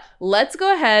 But let's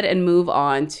go ahead and move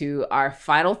on to our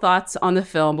final thoughts on the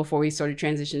film before we sort of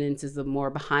transition into the more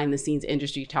behind the scenes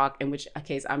industry talk, in which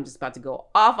case I'm just about to go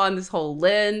off on this whole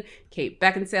Lynn, Kate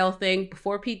Beckinsale thing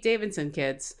before Pete Davidson,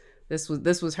 kids. This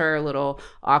was her little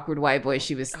awkward white boy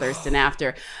she was thirsting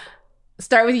after.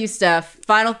 Start with you, Steph.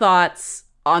 Final thoughts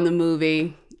on the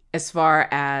movie as far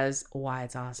as why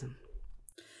it's awesome.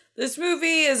 This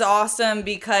movie is awesome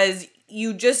because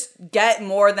you just get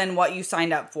more than what you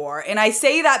signed up for. And I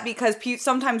say that because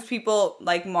sometimes people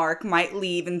like Mark might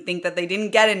leave and think that they didn't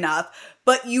get enough,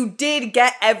 but you did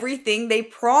get everything they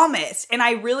promised. And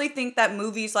I really think that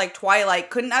movies like Twilight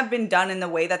couldn't have been done in the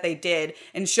way that they did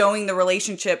and showing the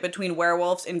relationship between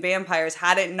werewolves and vampires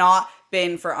had it not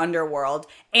been for Underworld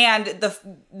and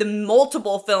the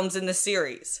multiple films in the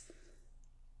series.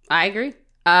 I agree.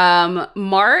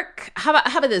 Mark, how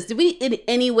about this? Did we in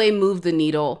any way move the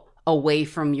needle away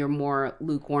from your more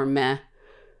lukewarm meh?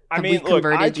 I mean, look,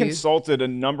 I consulted a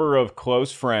number of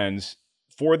close friends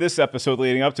for this episode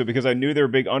leading up to it because I knew they were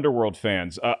big Underworld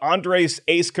fans. Andres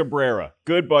Ace Cabrera,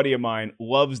 good buddy of mine,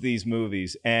 loves these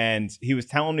movies. And he was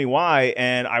telling me why.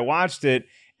 And I watched it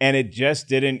and it just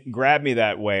didn't grab me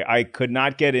that way. I could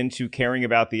not get into caring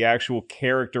about the actual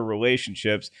character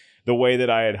relationships the way that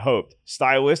I had hoped.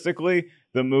 Stylistically,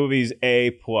 the movie's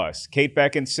A+. Kate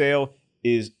Beckinsale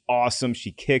is awesome.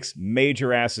 She kicks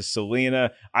major ass as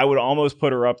Selena. I would almost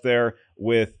put her up there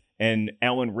with an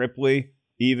Ellen Ripley,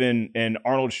 even an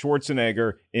Arnold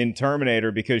Schwarzenegger in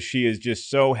Terminator, because she is just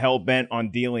so hell-bent on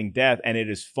dealing death, and it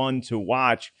is fun to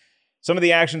watch. Some of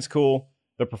the action's cool.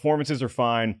 The performances are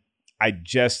fine. I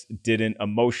just didn't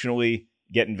emotionally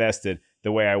get invested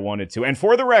the way I wanted to. And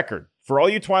for the record, for all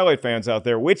you Twilight fans out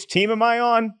there, which team am I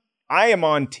on? I am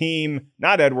on team,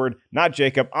 not Edward, not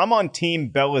Jacob. I'm on team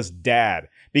Bella's dad.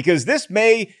 Because this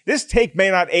take may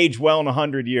not age well in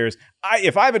 100 years.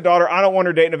 If I have a daughter, I don't want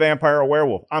her dating a vampire or a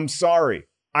werewolf. I'm sorry.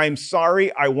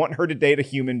 I want her to date a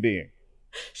human being.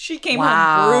 She came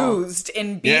home bruised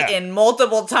and beaten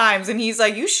multiple times. And he's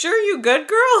like, you sure you good,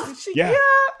 girl? Yeah.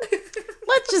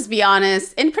 Let's just be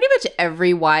honest. In pretty much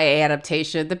every YA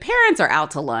adaptation, the parents are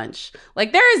out to lunch.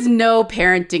 Like, there is no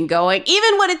parenting going,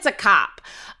 even when it's a cop.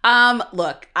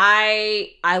 Look,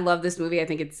 I love this movie. I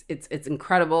think it's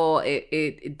incredible.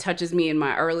 It touches me in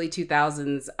my early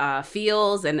 2000s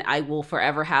feels, and I will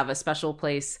forever have a special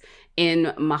place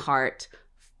in my heart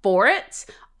for it.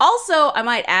 Also, I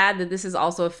might add that this is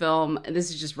also a film, and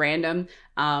this is just random.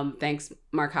 Thanks,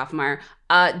 Mark Hoffmeyer.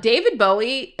 David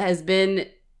Bowie has been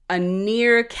a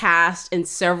near cast in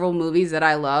several movies that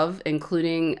I love,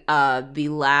 including the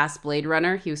last Blade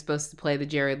Runner. He was supposed to play the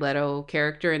Jared Leto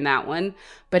character in that one,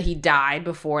 but he died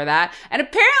before that. And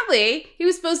apparently, he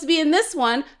was supposed to be in this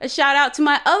one. A shout out to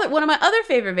one of my other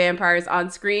favorite vampires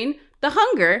on screen, The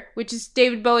Hunger, which is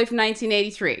David Bowie from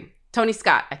 1983. Tony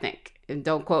Scott, I think. And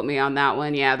don't quote me on that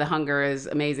one. Yeah, The Hunger is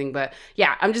amazing. But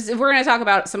yeah, if we're going to talk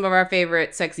about some of our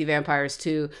favorite sexy vampires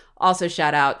too, also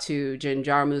shout out to Jen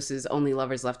Jarmus's Only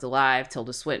Lovers Left Alive,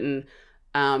 Tilda Swinton,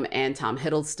 and Tom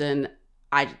Hiddleston.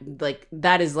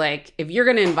 That is like, if you're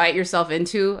going to invite yourself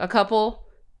into a couple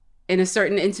in a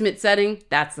certain intimate setting,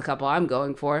 that's the couple I'm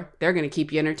going for. They're going to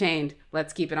keep you entertained.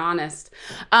 Let's keep it honest.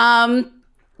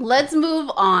 Let's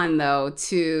move on, though,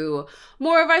 to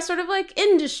more of our sort of like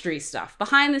industry stuff,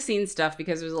 behind the scenes stuff,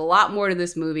 because there's a lot more to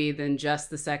this movie than just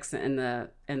the sex and the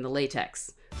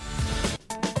latex.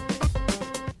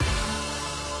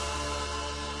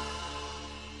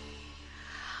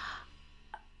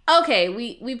 Okay,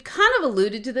 we've kind of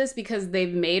alluded to this because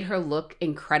they've made her look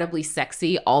incredibly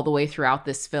sexy all the way throughout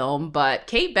this film, but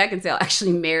Kate Beckinsale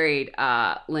actually married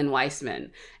Lynn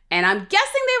Weissman, and I'm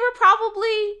guessing they were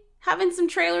probably having some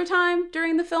trailer time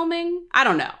during the filming. I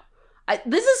don't know.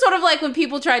 This is sort of like when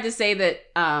people tried to say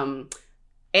that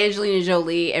Angelina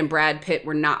Jolie and Brad Pitt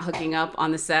were not hooking up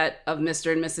on the set of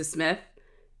Mr. and Mrs. Smith,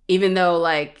 even though,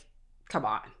 like, come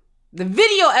on. The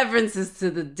video evidence is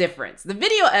to the difference. The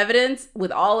video evidence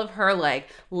with all of her, like,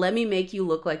 let me make you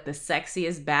look like the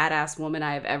sexiest badass woman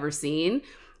I have ever seen,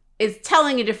 is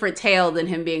telling a different tale than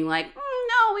him being like,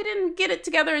 no, we didn't get it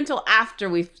together until after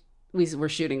we were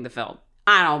shooting the film.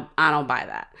 I don't buy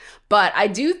that. But I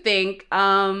do think it's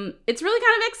really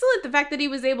kind of excellent, the fact that he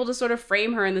was able to sort of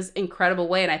frame her in this incredible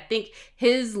way. And I think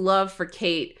his love for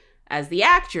Kate as the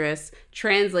actress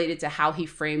translated to how he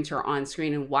framed her on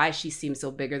screen and why she seems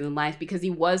so bigger than life, because he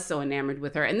was so enamored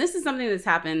with her. And this is something that's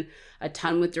happened a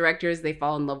ton with directors. They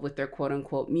fall in love with their quote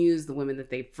unquote muse, the women that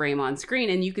they frame on screen.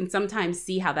 And you can sometimes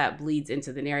see how that bleeds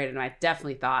into the narrative. And I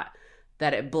definitely thought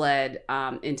that it bled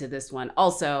into this one.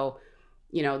 Also,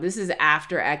 you know, this is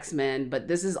after X-Men, but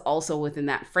this is also within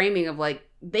that framing of, like,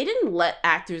 they didn't let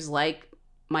actors like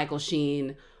Michael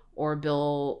Sheen or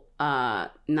Bill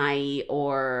Nighy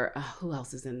or who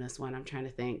else is in this one? I'm trying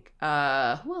to think.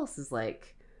 Who else is,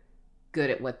 like, good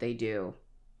at what they do?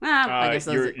 I guess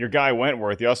your guy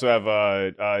Wentworth. You also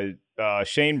have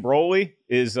Shane Broley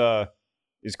is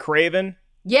Craven.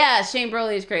 Yeah, Shane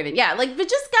Broley is Craven. Yeah, like, but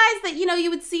just guys that, you know, you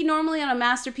would see normally on a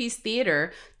Masterpiece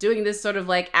Theater doing this sort of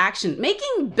like action,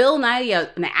 making Bill Nighy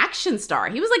an action star.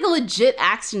 He was like a legit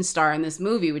action star in this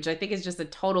movie, which I think is just a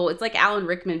total, it's like Alan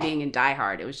Rickman being in Die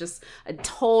Hard. It was just a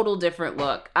total different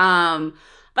look. But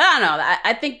I don't know.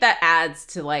 I think that adds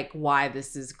to like why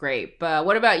this is great. But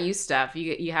what about you, Steph?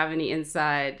 You have any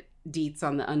inside deets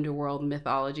on the Underworld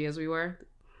mythology, as we were?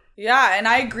 Yeah, and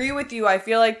I agree with you. I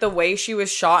feel like the way she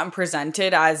was shot and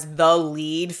presented as the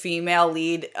lead, female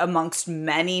lead amongst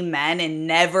many men, and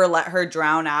never let her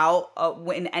drown out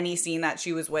in any scene that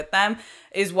she was with them,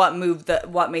 is what made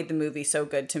the movie so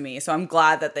good to me. So I'm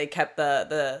glad that they kept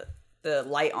the the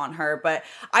light on her. But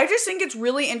I just think it's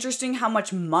really interesting how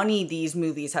much money these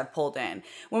movies have pulled in.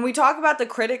 When we talk about the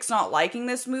critics not liking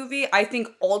this movie, I think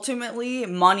ultimately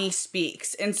money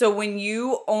speaks. And so when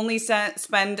you only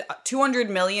spend $200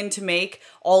 million to make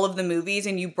all of the movies,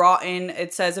 and you brought in,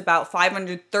 it says about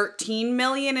 $513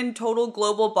 million in total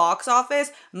global box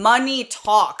office, money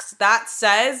talks. That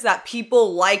says that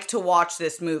people like to watch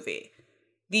these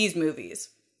movies.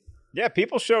 Yeah,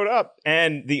 people showed up,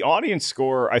 and the audience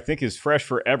score, I think, is fresh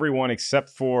for everyone except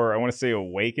for, I want to say,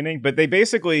 Awakening. But they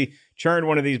basically churned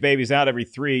one of these babies out every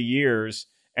 3 years,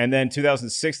 and then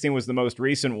 2016 was the most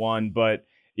recent one. But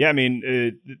yeah, I mean,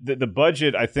 the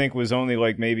budget, I think, was only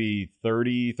like maybe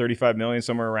 35 million,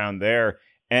 somewhere around there.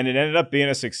 And it ended up being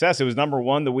a success. It was number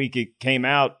one the week it came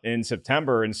out in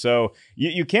September. And so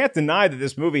you can't deny that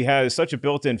this movie has such a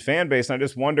built-in fan base. And I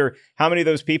just wonder how many of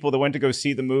those people that went to go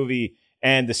see the movie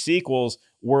and the sequels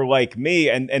were like me,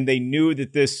 and they knew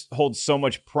that this holds so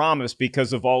much promise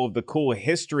because of all of the cool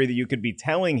history that you could be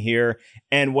telling here,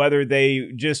 and whether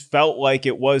they just felt like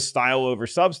it was style over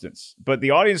substance. But the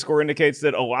audience score indicates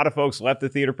that a lot of folks left the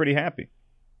theater pretty happy.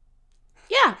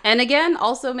 Yeah, and again,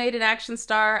 also made an action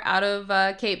star out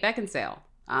of Kate Beckinsale,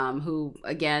 who,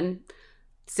 again,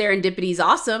 serendipity's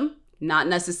awesome. Not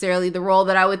necessarily the role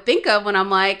that I would think of when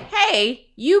I'm like, hey,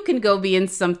 you can go be in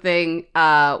something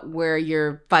where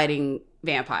you're fighting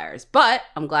vampires. But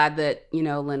I'm glad that,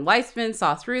 Lynn Weissman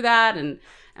saw through that and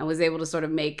was able to sort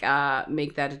of make that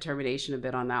determination a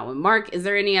bit on that one. Mark, is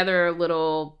there any other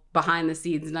little behind the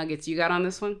scenes nuggets you got on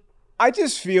this one? I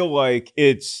just feel like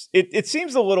it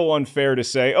seems a little unfair to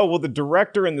say, oh, well, the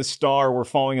director and the star were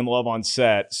falling in love on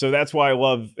set. So that's why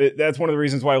that's one of the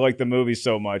reasons why I like the movie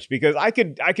so much, because I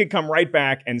could come right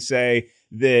back and say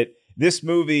that this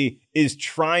movie is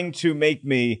trying to make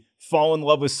me fall in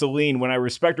love with Celine when I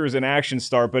respect her as an action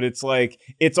star. But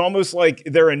it's almost like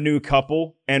they're a new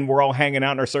couple and we're all hanging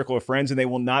out in our circle of friends and they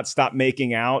will not stop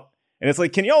making out. And it's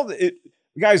like,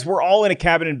 guys, we're all in a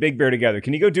cabin in Big Bear together.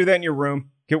 Can you go do that in your room?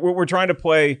 We're trying to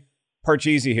play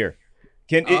Parcheesi here.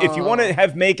 If you want to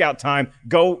have makeout time,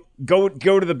 go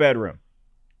to the bedroom.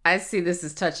 I see this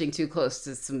is touching too close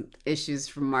to some issues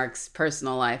from Mark's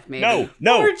personal life, maybe.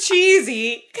 No.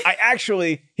 Parcheesi. I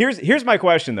actually, here's my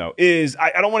question, though, is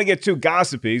I don't want to get too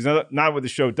gossipy, not what the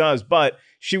show does, but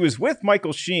she was with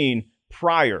Michael Sheen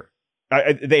prior.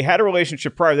 They had a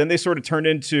relationship prior. Then they sort of turned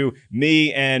into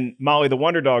me and Molly the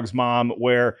Wonder Dog's mom,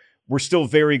 where we're still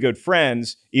very good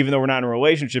friends, even though we're not in a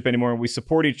relationship anymore. And we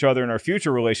support each other in our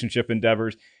future relationship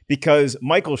endeavors because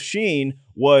Michael Sheen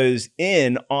was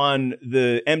in on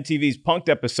the MTV's Punked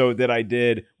episode that I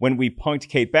did when we punked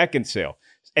Kate Beckinsale.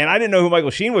 And I didn't know who Michael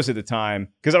Sheen was at the time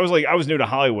because I was new to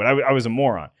Hollywood. I was a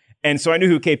moron. And so I knew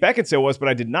who Kate Beckinsale was, but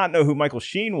I did not know who Michael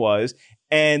Sheen was.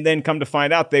 And then come to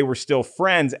find out they were still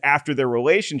friends after their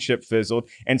relationship fizzled.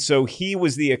 And so he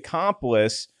was the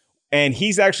accomplice. And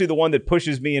he's actually the one that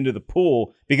pushes me into the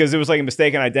pool because it was like a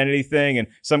mistaken identity thing. And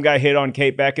some guy hit on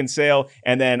Kate Beckinsale.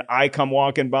 And then I come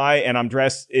walking by and I'm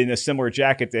dressed in a similar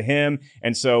jacket to him.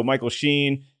 And so Michael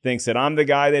Sheen thinks that I'm the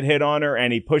guy that hit on her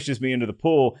and he pushes me into the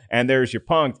pool. And there's your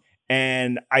punked.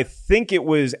 And I think it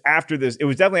was after this. It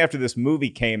was definitely after this movie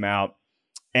came out.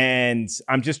 And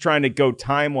I'm just trying to go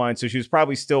timeline. So she was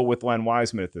probably still with Len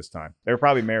Wiseman at this time. They were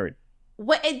probably married.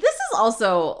 This is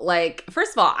also like,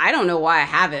 first of all, I don't know why I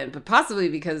haven't, but possibly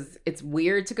because it's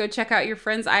weird to go check out your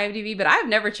friend's IMDb, but I've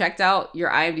never checked out your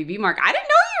IMDb, Mark. I didn't know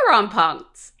you were on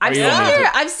Punk'd.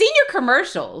 I've seen your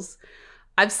commercials.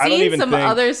 I've seen some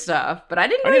other stuff, but I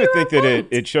didn't know you were on Punk'd. I don't even think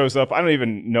that it shows up. I don't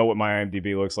even know what my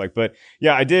IMDb looks like, but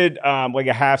yeah, I did like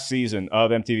a half season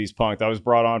of MTV's Punk'd. I was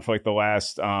brought on for like the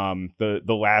last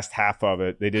half of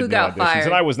it. They did no auditions, fired?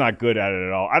 And I was not good at it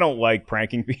at all. I don't like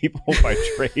pranking people by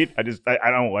trade. I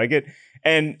don't like it.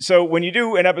 And so when you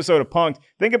do an episode of Punk'd,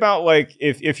 think about like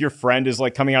if your friend is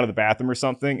like coming out of the bathroom or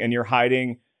something and you're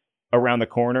hiding around the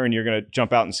corner and you're going to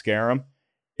jump out and scare them.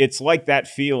 It's like that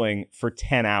feeling for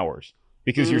 10 hours.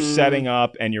 Because you're setting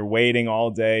up and you're waiting all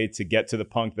day to get to the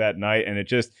Punk'd that night. And it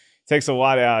just takes a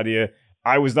lot out of you.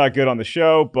 I was not good on the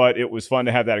show, but it was fun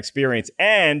to have that experience.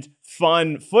 And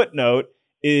fun footnote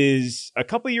is a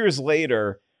couple years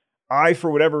later, I, for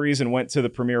whatever reason, went to the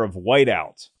premiere of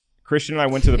Whiteout. Christian and I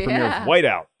went to the premiere of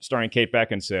Whiteout, starring Kate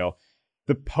Beckinsale.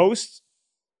 The post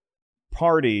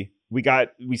party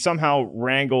we somehow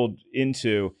wrangled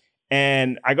into.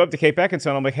 And I go up to Kate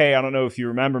Beckinsale and I'm like, hey, I don't know if you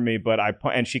remember me, but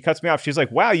and she cuts me off. She's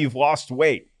like, wow, you've lost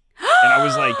weight. And I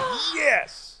was like,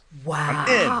 yes. Wow.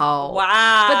 I'm in.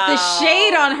 Wow. But the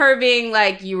shade on her being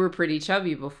like, you were pretty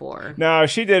chubby before. No,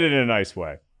 she did it in a nice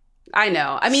way. I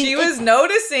know. I mean, she was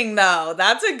noticing though.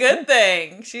 That's a good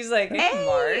thing. She's like, hey,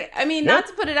 Mark. I mean, not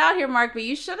to put it out here, Mark, but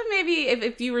you should have maybe,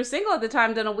 if you were single at the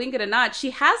time, done a wink and a nod.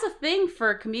 She has a thing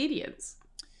for comedians.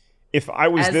 If I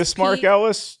was this Mark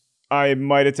Ellis, I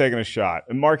might have taken a shot.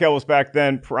 And Mark Ellis back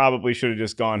then probably should have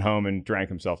just gone home and drank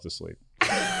himself to sleep.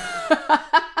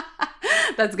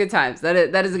 That's good times. That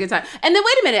is a good time. And then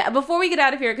wait a minute. Before we get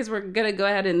out of here, because we're going to go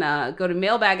ahead and go to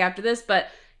mailbag after this, but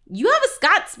you have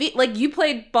a you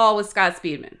played ball with Scott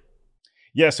Speedman.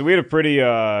 Yeah, so we had a pretty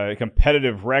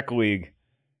competitive rec league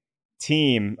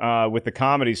team with the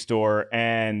Comedy Store,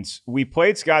 and we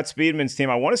played Scott Speedman's team.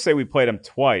 I want to say we played him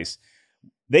twice.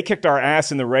 They kicked our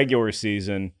ass in the regular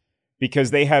season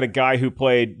because they had a guy who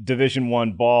played Division I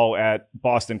ball at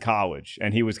Boston College,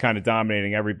 and he was kind of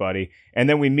dominating everybody. And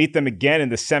then we meet them again in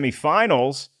the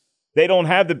semifinals. They don't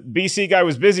have the BC guy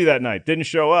was busy that night, didn't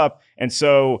show up. And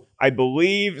so I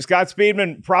believe Scott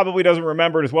Speedman probably doesn't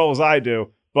remember it as well as I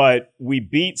do, but we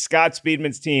beat Scott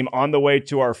Speedman's team on the way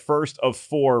to our first of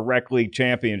 4 rec league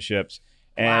championships.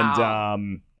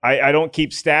 And I don't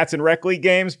keep stats in rec league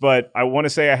games, but I want to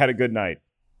say I had a good night.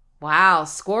 Wow,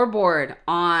 scoreboard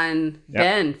on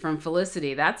Ben from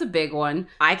Felicity. That's a big one.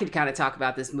 I could kind of talk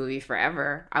about this movie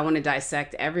forever. I want to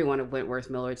dissect every one of Wentworth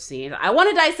Miller's scenes. I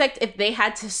want to dissect if they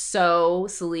had to sew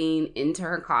Celine into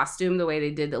her costume the way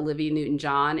they did Olivia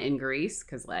Newton-John in Grease.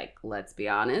 Because, like, let's be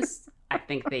honest, I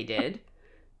think they did.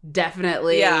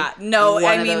 Definitely. Yeah, no,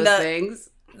 I mean, things.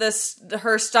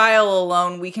 Her style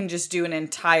alone, we can just do an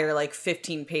entire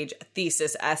 15-page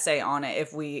thesis essay on it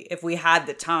if we had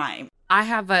the time. I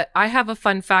have a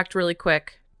fun fact really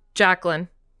quick. Jacqueline.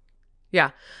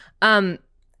 Yeah.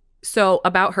 So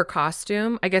about her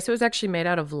costume, I guess it was actually made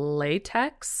out of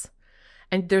latex.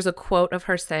 And there's a quote of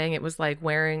her saying it was like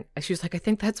she was like, I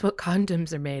think that's what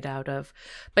condoms are made out of.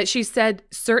 But she said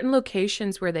certain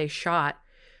locations where they shot,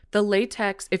 the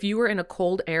latex, if you were in a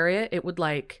cold area, it would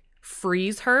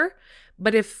freeze her.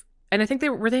 But and I think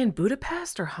were they in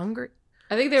Budapest or Hungary?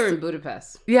 I think they were in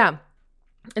Budapest. Yeah.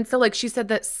 And so she said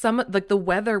that the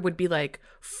weather would be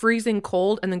freezing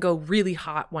cold and then go really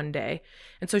hot one day.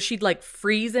 And so she'd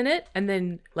freeze in it and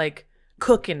then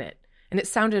cook in it. And it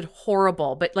sounded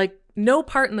horrible, but no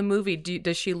part in the movie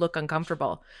does she look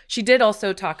uncomfortable. She did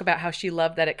also talk about how she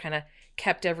loved that it kind of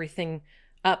kept everything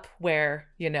up where,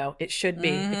 it should be,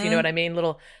 if you know what I mean.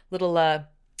 Little what do they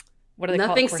call it?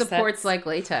 Nothing supports like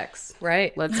latex.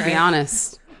 Right. Let's be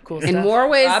honest. Cool in stuff. more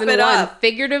ways Wrap than it one, up.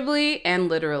 figuratively and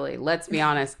literally. Let's be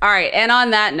honest. All right, and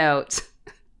on that note,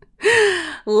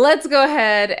 let's go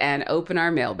ahead and open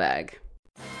our mailbag.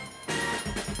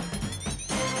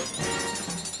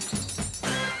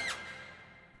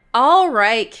 All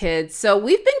right, kids. So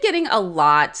we've been getting a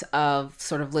lot of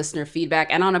sort of listener feedback.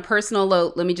 And on a personal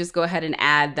note, let me just go ahead and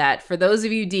add that for those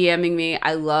of you DMing me,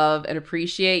 I love and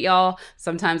appreciate y'all.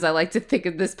 Sometimes I like to think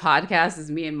of this podcast as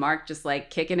me and Mark just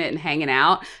kicking it and hanging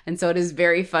out. And so it is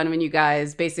very fun when you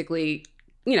guys basically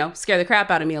scare the crap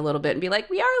out of me a little bit and be like,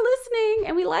 we are listening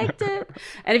and we liked it.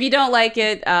 And if you don't like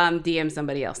it, DM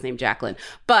somebody else named Jacqueline.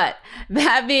 But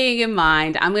that being in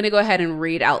mind, I'm going to go ahead and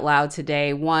read out loud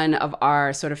today one of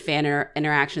our sort of fan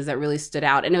interactions that really stood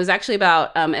out. And it was actually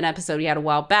about an episode we had a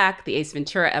while back, the Ace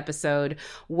Ventura episode,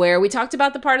 where we talked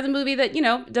about the part of the movie that,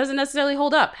 doesn't necessarily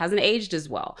hold up, hasn't aged as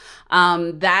well.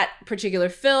 That particular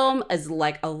film, as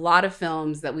like a lot of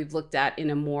films that we've looked at in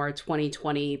a more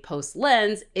 2020 post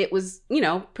lens, it was,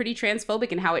 pretty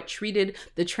transphobic in how it treated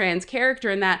the trans character,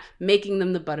 and that making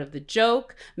them the butt of the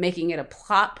joke, making it a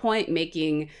plot point,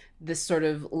 making this sort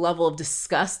of level of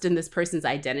disgust in this person's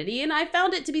identity. And I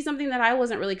found it to be something that I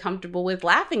wasn't really comfortable with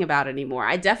laughing about anymore.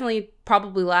 I definitely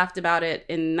probably laughed about it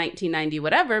in 1990,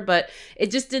 whatever, but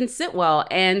it just didn't sit well.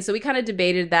 And so we kind of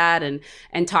debated that and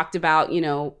talked about,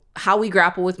 how we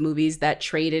grapple with movies that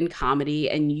trade in comedy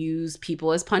and use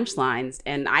people as punchlines.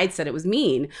 And I'd said it was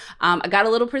mean. I got a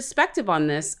little perspective on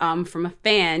this from a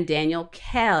fan, Daniel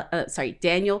K.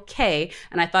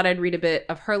 And I thought I'd read a bit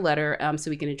of her letter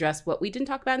so we can address what we didn't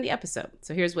talk about in the episode.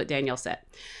 So here's what Danielle said.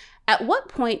 At what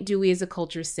point do we as a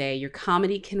culture say your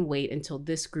comedy can wait until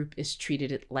this group is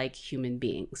treated like human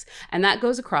beings? And that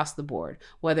goes across the board,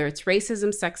 whether it's racism,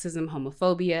 sexism,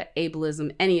 homophobia,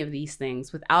 ableism, any of these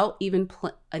things, without even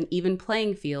an even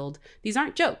playing field. These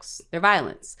aren't jokes, they're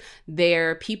violence.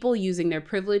 They're people using their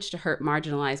privilege to hurt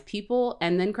marginalized people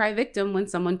and then cry victim when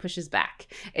someone pushes back.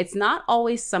 It's not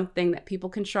always something that people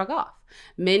can shrug off.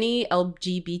 Many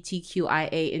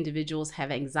LGBTQIA individuals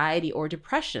have anxiety or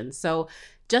depression, so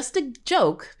just a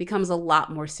joke becomes a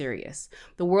lot more serious.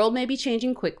 The world may be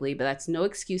changing quickly, but that's no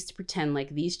excuse to pretend like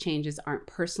these changes aren't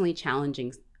personally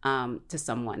challenging to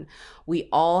someone. We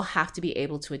all have to be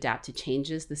able to adapt to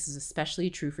changes. This is especially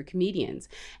true for comedians.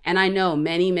 And I know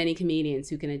many, many comedians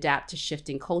who can adapt to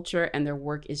shifting culture, and their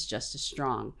work is just as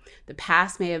strong. The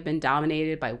past may have been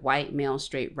dominated by white, male,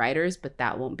 straight writers, but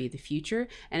that won't be the future.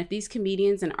 And if these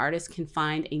comedians and artists can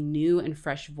find a new and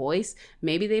fresh voice,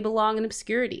 maybe they belong in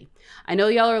obscurity. I know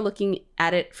y'all are looking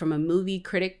at it from a movie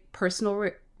critic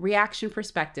personal reaction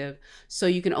perspective, so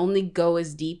you can only go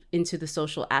as deep into the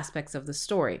social aspects of the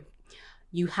story.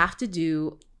 What you have to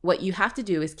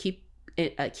do is keep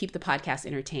the podcast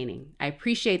entertaining. I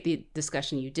appreciate the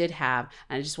discussion you did have,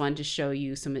 and I just wanted to show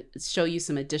you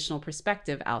some additional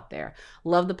perspective out there.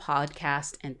 Love the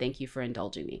podcast, and thank you for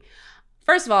indulging me.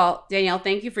 First of all, Danielle,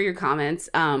 thank you for your comments.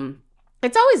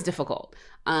 It's always difficult.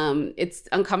 It's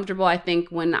uncomfortable, I think,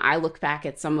 when I look back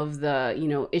at some of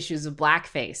the, issues of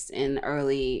blackface in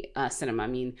early cinema. I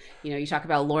mean, you talk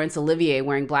about Laurence Olivier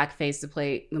wearing blackface to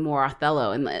play the Moor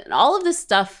Othello, and all of this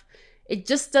stuff, it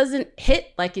just doesn't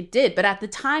hit like it did. But at the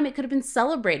time, it could have been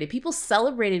celebrated. People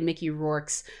celebrated Mickey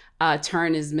Rourke's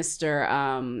turn as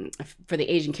Mr. For the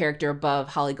Asian character above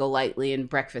Holly Golightly in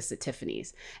Breakfast at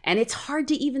Tiffany's. And it's hard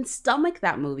to even stomach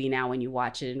that movie now when you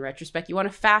watch it in retrospect. You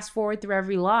want to fast forward through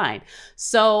every line.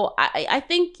 So I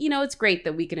think, it's great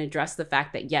that we can address the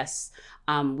fact that, yes,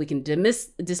 we can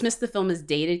dismiss the film as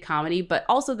dated comedy, but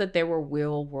also that there were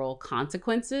real world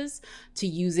consequences to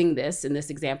using this, in this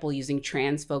example, using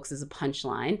trans folks as a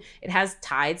punchline. It has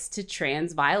ties to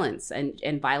trans violence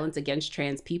and violence against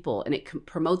trans people. And it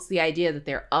promotes the idea that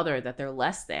they're other, that they're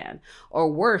less than, or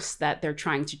worse, that they're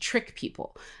trying to trick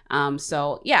people.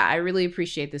 So yeah, I really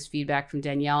appreciate this feedback from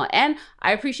Danielle. And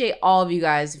I appreciate all of you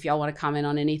guys if y'all want to comment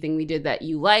on anything we did that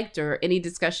you liked or any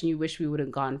discussion you wish we would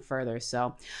have gone further.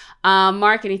 So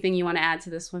Mark, anything you want to add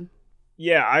to this one?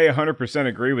 Yeah, I 100%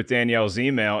 agree with Danielle's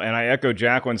email, and I echo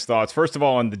Jacqueline's thoughts. First of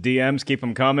all, on the DMs, keep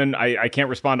them coming. I can't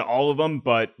respond to all of them,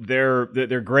 but they're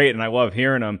great, and I love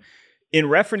hearing them. In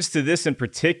reference to this in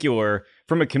particular,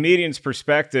 from a comedian's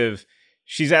perspective,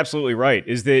 she's absolutely right,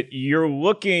 is that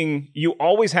you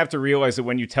always have to realize that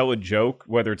when you tell a joke,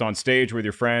 whether it's on stage with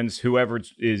your friends, whoever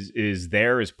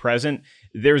is present,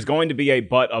 there's going to be a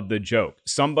butt of the joke.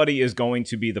 Somebody is going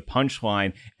to be the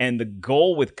punchline. And the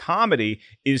goal with comedy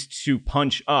is to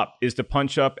punch up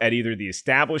at either the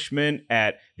establishment,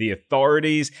 at the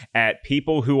authorities, at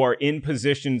people who are in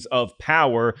positions of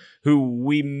power who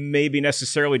we maybe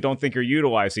necessarily don't think are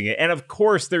utilizing it. And of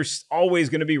course, there's always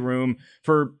going to be room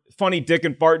for funny dick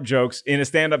and fart jokes in a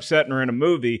stand-up set or in a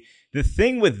movie. The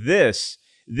thing with this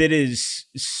that is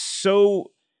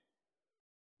so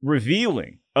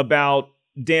revealing about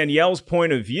Danielle's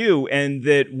point of view, and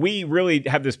that we really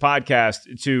have this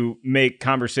podcast to make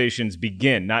conversations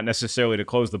begin, not necessarily to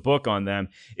close the book on them,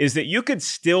 is that you could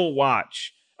still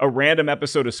watch a random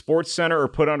episode of SportsCenter or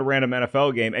put on a random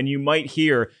NFL game, and you might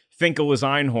hear Finkel is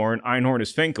Einhorn, Einhorn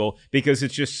is Finkel, because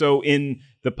it's just so in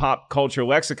the pop culture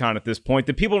lexicon at this point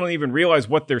that people don't even realize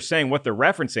what they're saying, what they're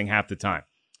referencing half the time.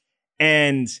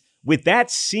 And with that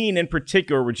scene in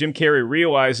particular, where Jim Carrey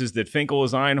realizes that Finkel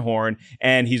is Einhorn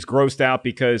and he's grossed out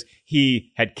because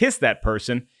he had kissed that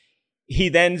person, he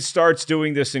then starts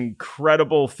doing this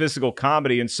incredible physical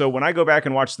comedy. And so when I go back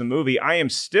and watch the movie, I am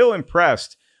still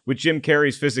impressed with Jim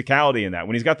Carrey's physicality in that.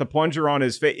 When he's got the plunger on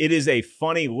his face, it is a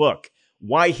funny look.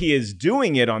 Why he is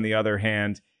doing it, on the other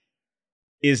hand,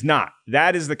 is not.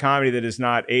 That is the comedy that is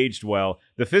not aged well.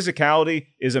 The physicality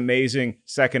is amazing,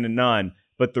 second to none.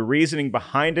 But the reasoning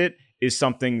behind it is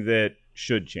something that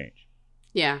should change.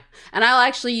 Yeah. And I'll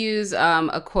actually use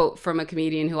a quote from a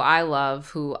comedian who I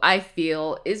love, who I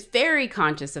feel is very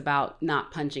conscious about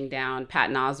not punching down,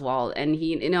 Patton Oswalt. And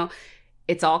he,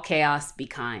 it's all chaos, be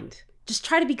kind. Just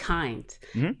try to be kind.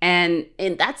 Mm-hmm.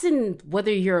 And that's in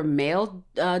whether you're a mail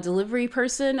delivery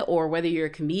person or whether you're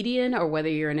a comedian or whether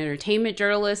you're an entertainment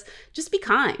journalist, just be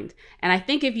kind. And I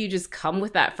think if you just come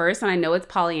with that first, and I know it's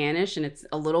Pollyannish and it's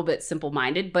a little bit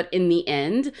simple-minded, but in the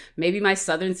end, maybe my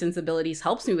Southern sensibilities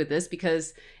helps me with this,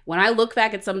 because when I look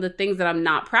back at some of the things that I'm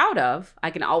not proud of, I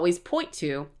can always point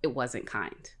to, it wasn't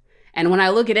kind. And when I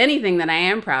look at anything that I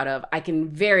am proud of, I can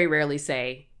very rarely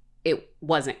say it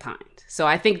wasn't kind. So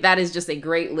I think that is just a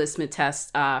great litmus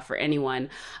test for anyone.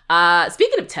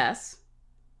 Speaking of tests,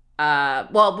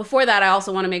 before that, I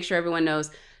also want to make sure everyone knows,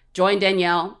 join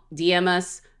Danielle, DM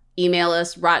us, email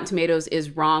us. Rotten Tomatoes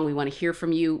is wrong. We want to hear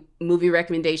from you. Movie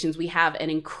recommendations. We have an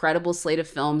incredible slate of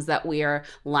films that we are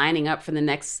lining up for the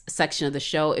next section of the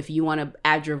show. If you want to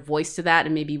add your voice to that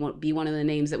and maybe be one of the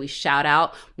names that we shout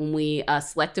out when we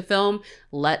select a film,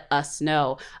 let us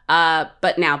know.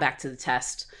 But now back to the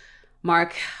test.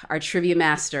 Mark, our trivia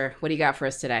master, what do you got for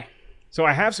us today? So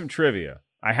I have some trivia.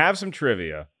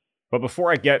 But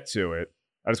before I get to it,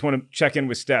 I just want to check in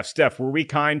with Steph. Steph, were we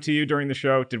kind to you during the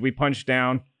show? Did we punch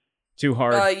down too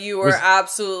hard? You were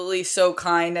absolutely so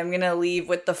kind. I'm going to leave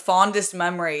with the fondest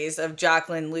memories of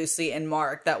Jacqueline, Lucy, and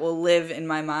Mark that will live in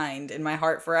my mind, in my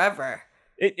heart forever.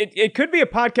 It could be a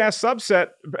podcast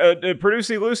subset.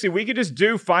 Producing Lucy, we could just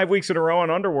do 5 weeks in a row on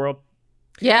Underworld.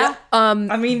 Yeah.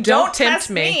 I mean, don't tempt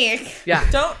test me. Yeah.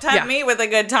 Don't tempt me with a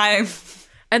good time.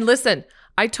 And listen,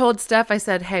 I told Steph, I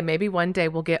said, hey, maybe one day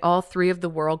we'll get all 3 of the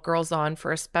World Girls on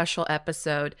for a special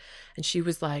episode. And she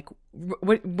was like,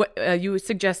 what you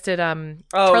suggested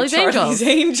Charlie's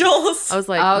Angels. I was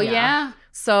like, oh, yeah.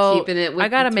 So keeping it with I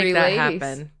got to make that ladies.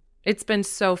 happen. It's been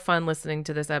so fun listening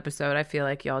to this episode. I feel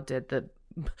like y'all did the,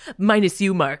 minus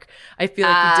you, Mark. I feel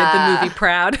like you did the movie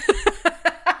proud.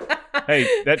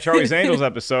 Hey, that Charlie's Angels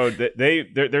episode,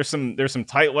 there's some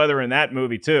tight leather in that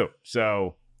movie too.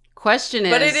 So question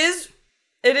is, but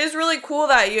it is really cool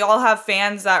that you all have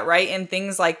fans that write in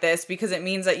things like this, because it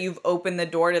means that you've opened the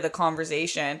door to the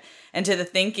conversation and to the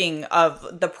thinking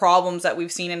of the problems that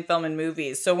we've seen in film and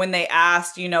movies. So when they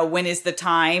asked, when is the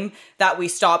time that we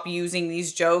stop using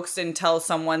these jokes until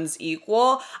someone's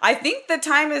equal? I think the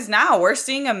time is now. We're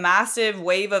seeing a massive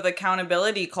wave of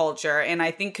accountability culture, and I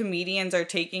think comedians are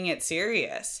taking it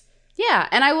serious. Yeah,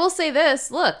 and I will say this,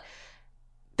 look,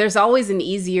 there's always an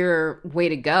easier way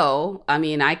to go. I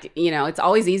mean, it's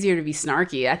always easier to be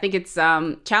snarky. I think it's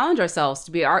challenge ourselves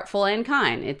to be artful and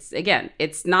kind. It's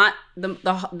not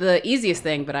the easiest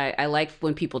thing, but I like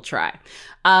when people try.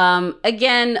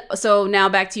 So now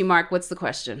back to you, Mark. What's the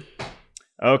question?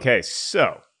 Okay,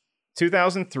 so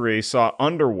 2003 saw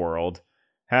Underworld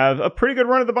have a pretty good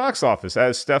run at the box office,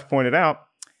 as Steph pointed out.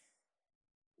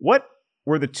 What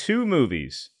were the 2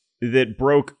 movies that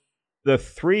broke the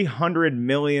 $300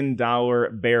 million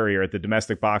barrier at the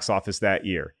domestic box office that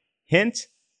year? Hint,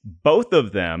 both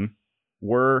of them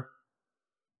were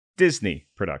Disney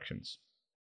productions.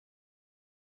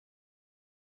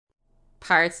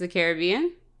 Pirates of the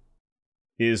Caribbean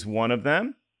is one of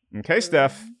them. Okay,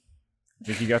 Steph,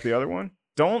 think you got the other one?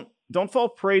 Don't fall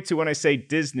prey to, when I say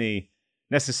Disney,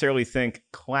 necessarily think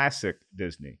classic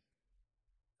Disney.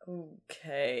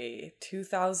 Okay,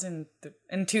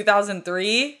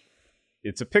 2003?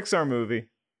 It's a Pixar movie.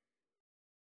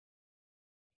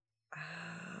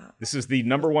 This is the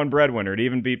number 1 breadwinner. It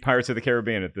even beat Pirates of the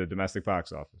Caribbean at the domestic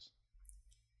box office.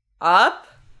 Up?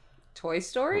 Toy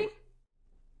Story?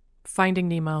 Finding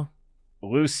Nemo.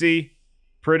 Lucy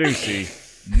Producy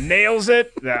nails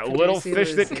it. That little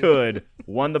fish that could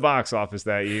won the box office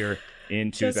that year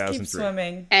in 2003. Just keep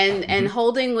swimming. And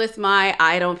holding with my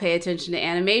I don't pay attention to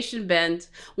animation bent.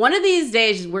 One of these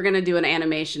days we're going to do an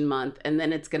animation month, and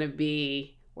then it's going to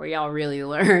be where y'all really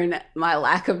learn my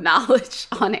lack of knowledge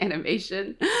on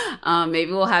animation.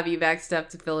 Maybe we'll have you back, Steph,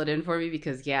 to fill it in for me,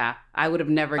 because I would have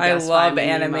never guessed. I love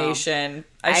animation.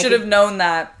 I should have known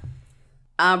that.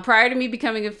 Prior to me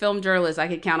becoming a film journalist, I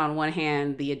could count on one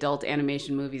hand the adult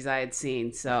animation movies I had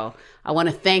seen. So I want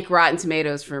to thank Rotten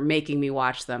Tomatoes for making me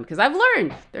watch them, because I've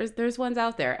learned there's ones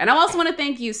out there. And I also want to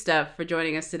thank you, Steph, for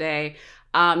joining us today.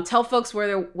 Tell folks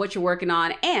what you're working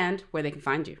on and where they can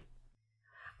find you.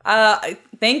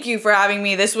 Thank you for having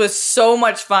me. This was so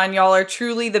much fun. Y'all are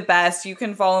truly the best. You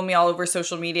can follow me all over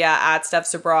social media at Steph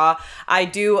Sabra. I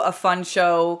do a fun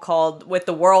show called With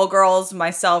the Whirl Girls.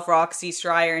 Myself, Roxy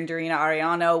Stryer, and Dorina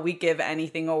Ariano. We give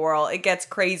anything a whirl. It gets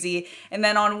crazy. And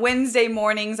then on Wednesday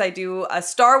mornings, I do a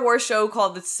Star Wars show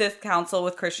called The Sith Council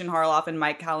with Christian Harloff and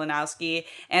Mike Kalinowski,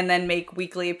 and then make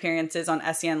weekly appearances on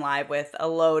SEN Live with a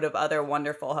load of other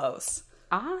wonderful hosts.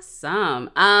 Awesome.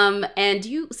 And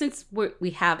since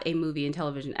we have a movie and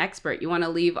television expert, you want to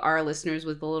leave our listeners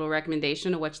with a little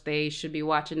recommendation of what they should be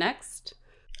watching next?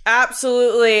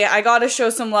 Absolutely. I got to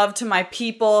show some love to my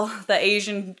people. The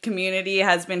Asian community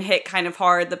has been hit kind of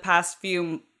hard the past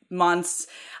few months.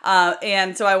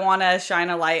 And so I want to shine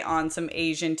a light on some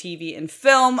Asian TV and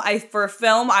film. For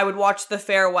film, I would watch The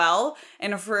Farewell.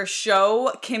 And for a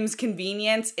show, Kim's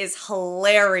Convenience is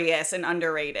hilarious and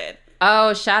underrated.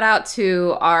 Oh, shout out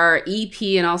to our EP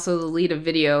and also the lead of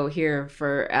video here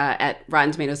for at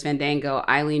Rotten Tomatoes Fandango.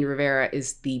 Eileen Rivera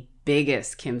is the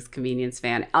biggest Kim's Convenience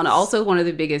fan, and also one of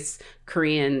the biggest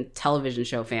Korean television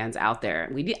show fans out there.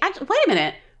 Wait a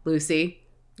minute, Lucy.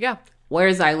 Yeah.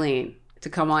 Where's Eileen to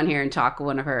come on here and talk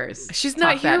one of hers? She's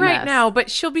not here right now,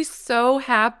 but she'll be so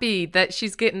happy that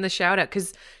she's getting the shout out,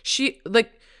 because she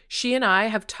and I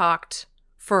have talked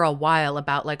for a while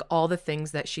about all the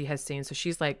things that she has seen. So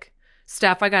she's like,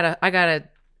 Steph, I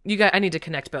need to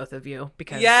connect both of you,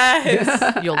 because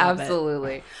yes, you'll love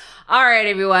absolutely. it. All right,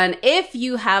 everyone. If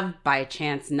you have by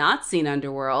chance not seen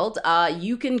Underworld,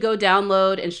 you can go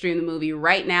download and stream the movie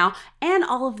right now, and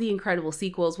all of the incredible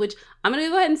sequels, which I'm going to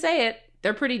go ahead and say it,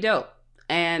 they're pretty dope.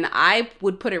 And I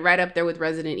would put it right up there with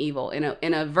Resident Evil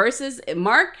in a versus.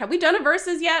 Mark, have we done a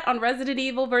versus yet on Resident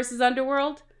Evil versus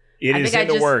Underworld? It is in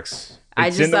the works.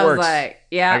 It's in the works. Like,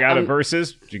 yeah, I got a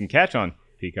versus you can catch on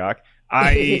Peacock.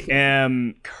 I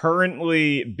am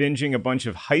currently binging a bunch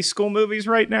of high school movies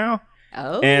right now.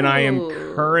 Oh. And I am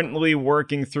currently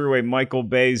working through a Michael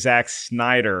Bay, Zack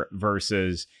Snyder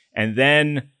versus. And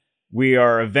then we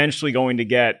are eventually going to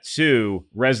get to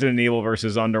Resident Evil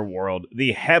versus Underworld,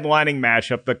 the headlining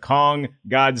matchup, the Kong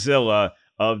Godzilla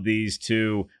of these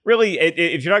two. Really,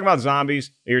 if you're talking about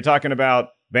zombies, or you're talking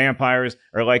about vampires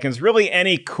or lycans, really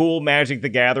any cool Magic the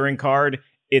Gathering card,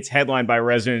 it's headlined by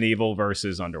Resident Evil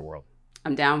versus Underworld.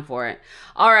 I'm down for it.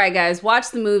 All right, guys, watch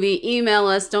the movie, email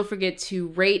us. Don't forget to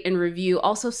rate and review.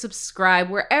 Also subscribe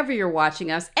wherever you're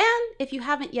watching us. And if you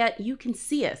haven't yet, you can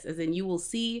see us, as in you will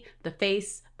see the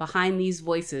face behind these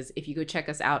voices if you go check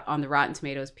us out on the Rotten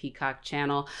Tomatoes Peacock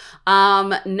channel.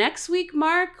 Next week,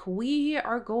 Mark, we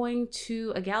are going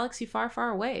to a galaxy far, far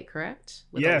away, correct?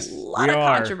 With yes, a lot of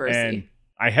controversy. And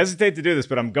I hesitate to do this,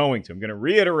 but I'm going to. I'm going to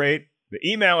reiterate the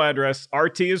email address,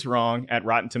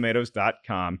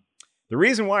 rtiswrong@rottentomatoes.com. The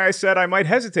reason why I said I might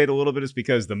hesitate a little bit is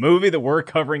because the movie that we're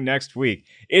covering next week,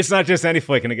 it's not just any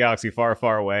flick in a galaxy far,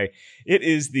 far away. It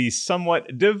is the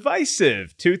somewhat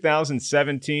divisive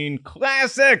 2017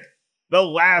 classic, The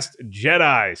Last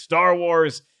Jedi, Star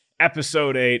Wars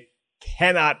Episode 8.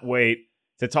 Cannot wait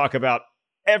to talk about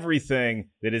everything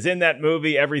that is in that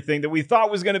movie, everything that we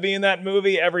thought was going to be in that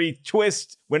movie, every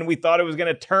twist when we thought it was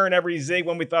going to turn, every zig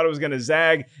when we thought it was going to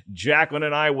zag. Jacqueline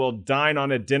and I will dine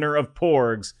on a dinner of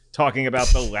porgs talking about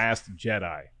The Last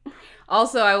Jedi.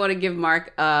 Also, I want to give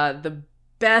Mark the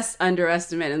best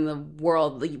underestimate in the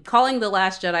world. Calling The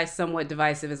Last Jedi somewhat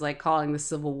divisive is like calling the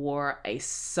Civil War a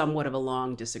somewhat of a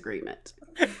long disagreement.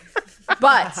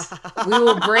 But we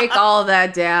will break all of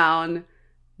that down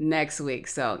next week.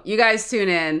 So you guys tune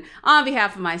in. On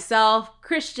behalf of myself,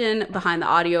 Christian behind the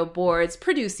audio boards,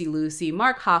 Producy Lucy,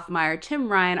 Mark Hoffmeyer, Tim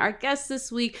Ryan, our guest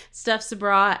this week, Steph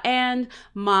Sabra, and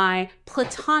my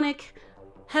platonic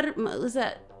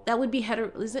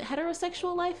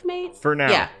heterosexual life mate? For now.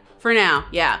 Yeah, for now.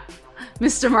 Yeah.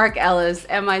 Mr. Mark Ellis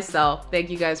and myself. Thank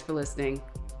you guys for listening.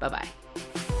 Bye-bye.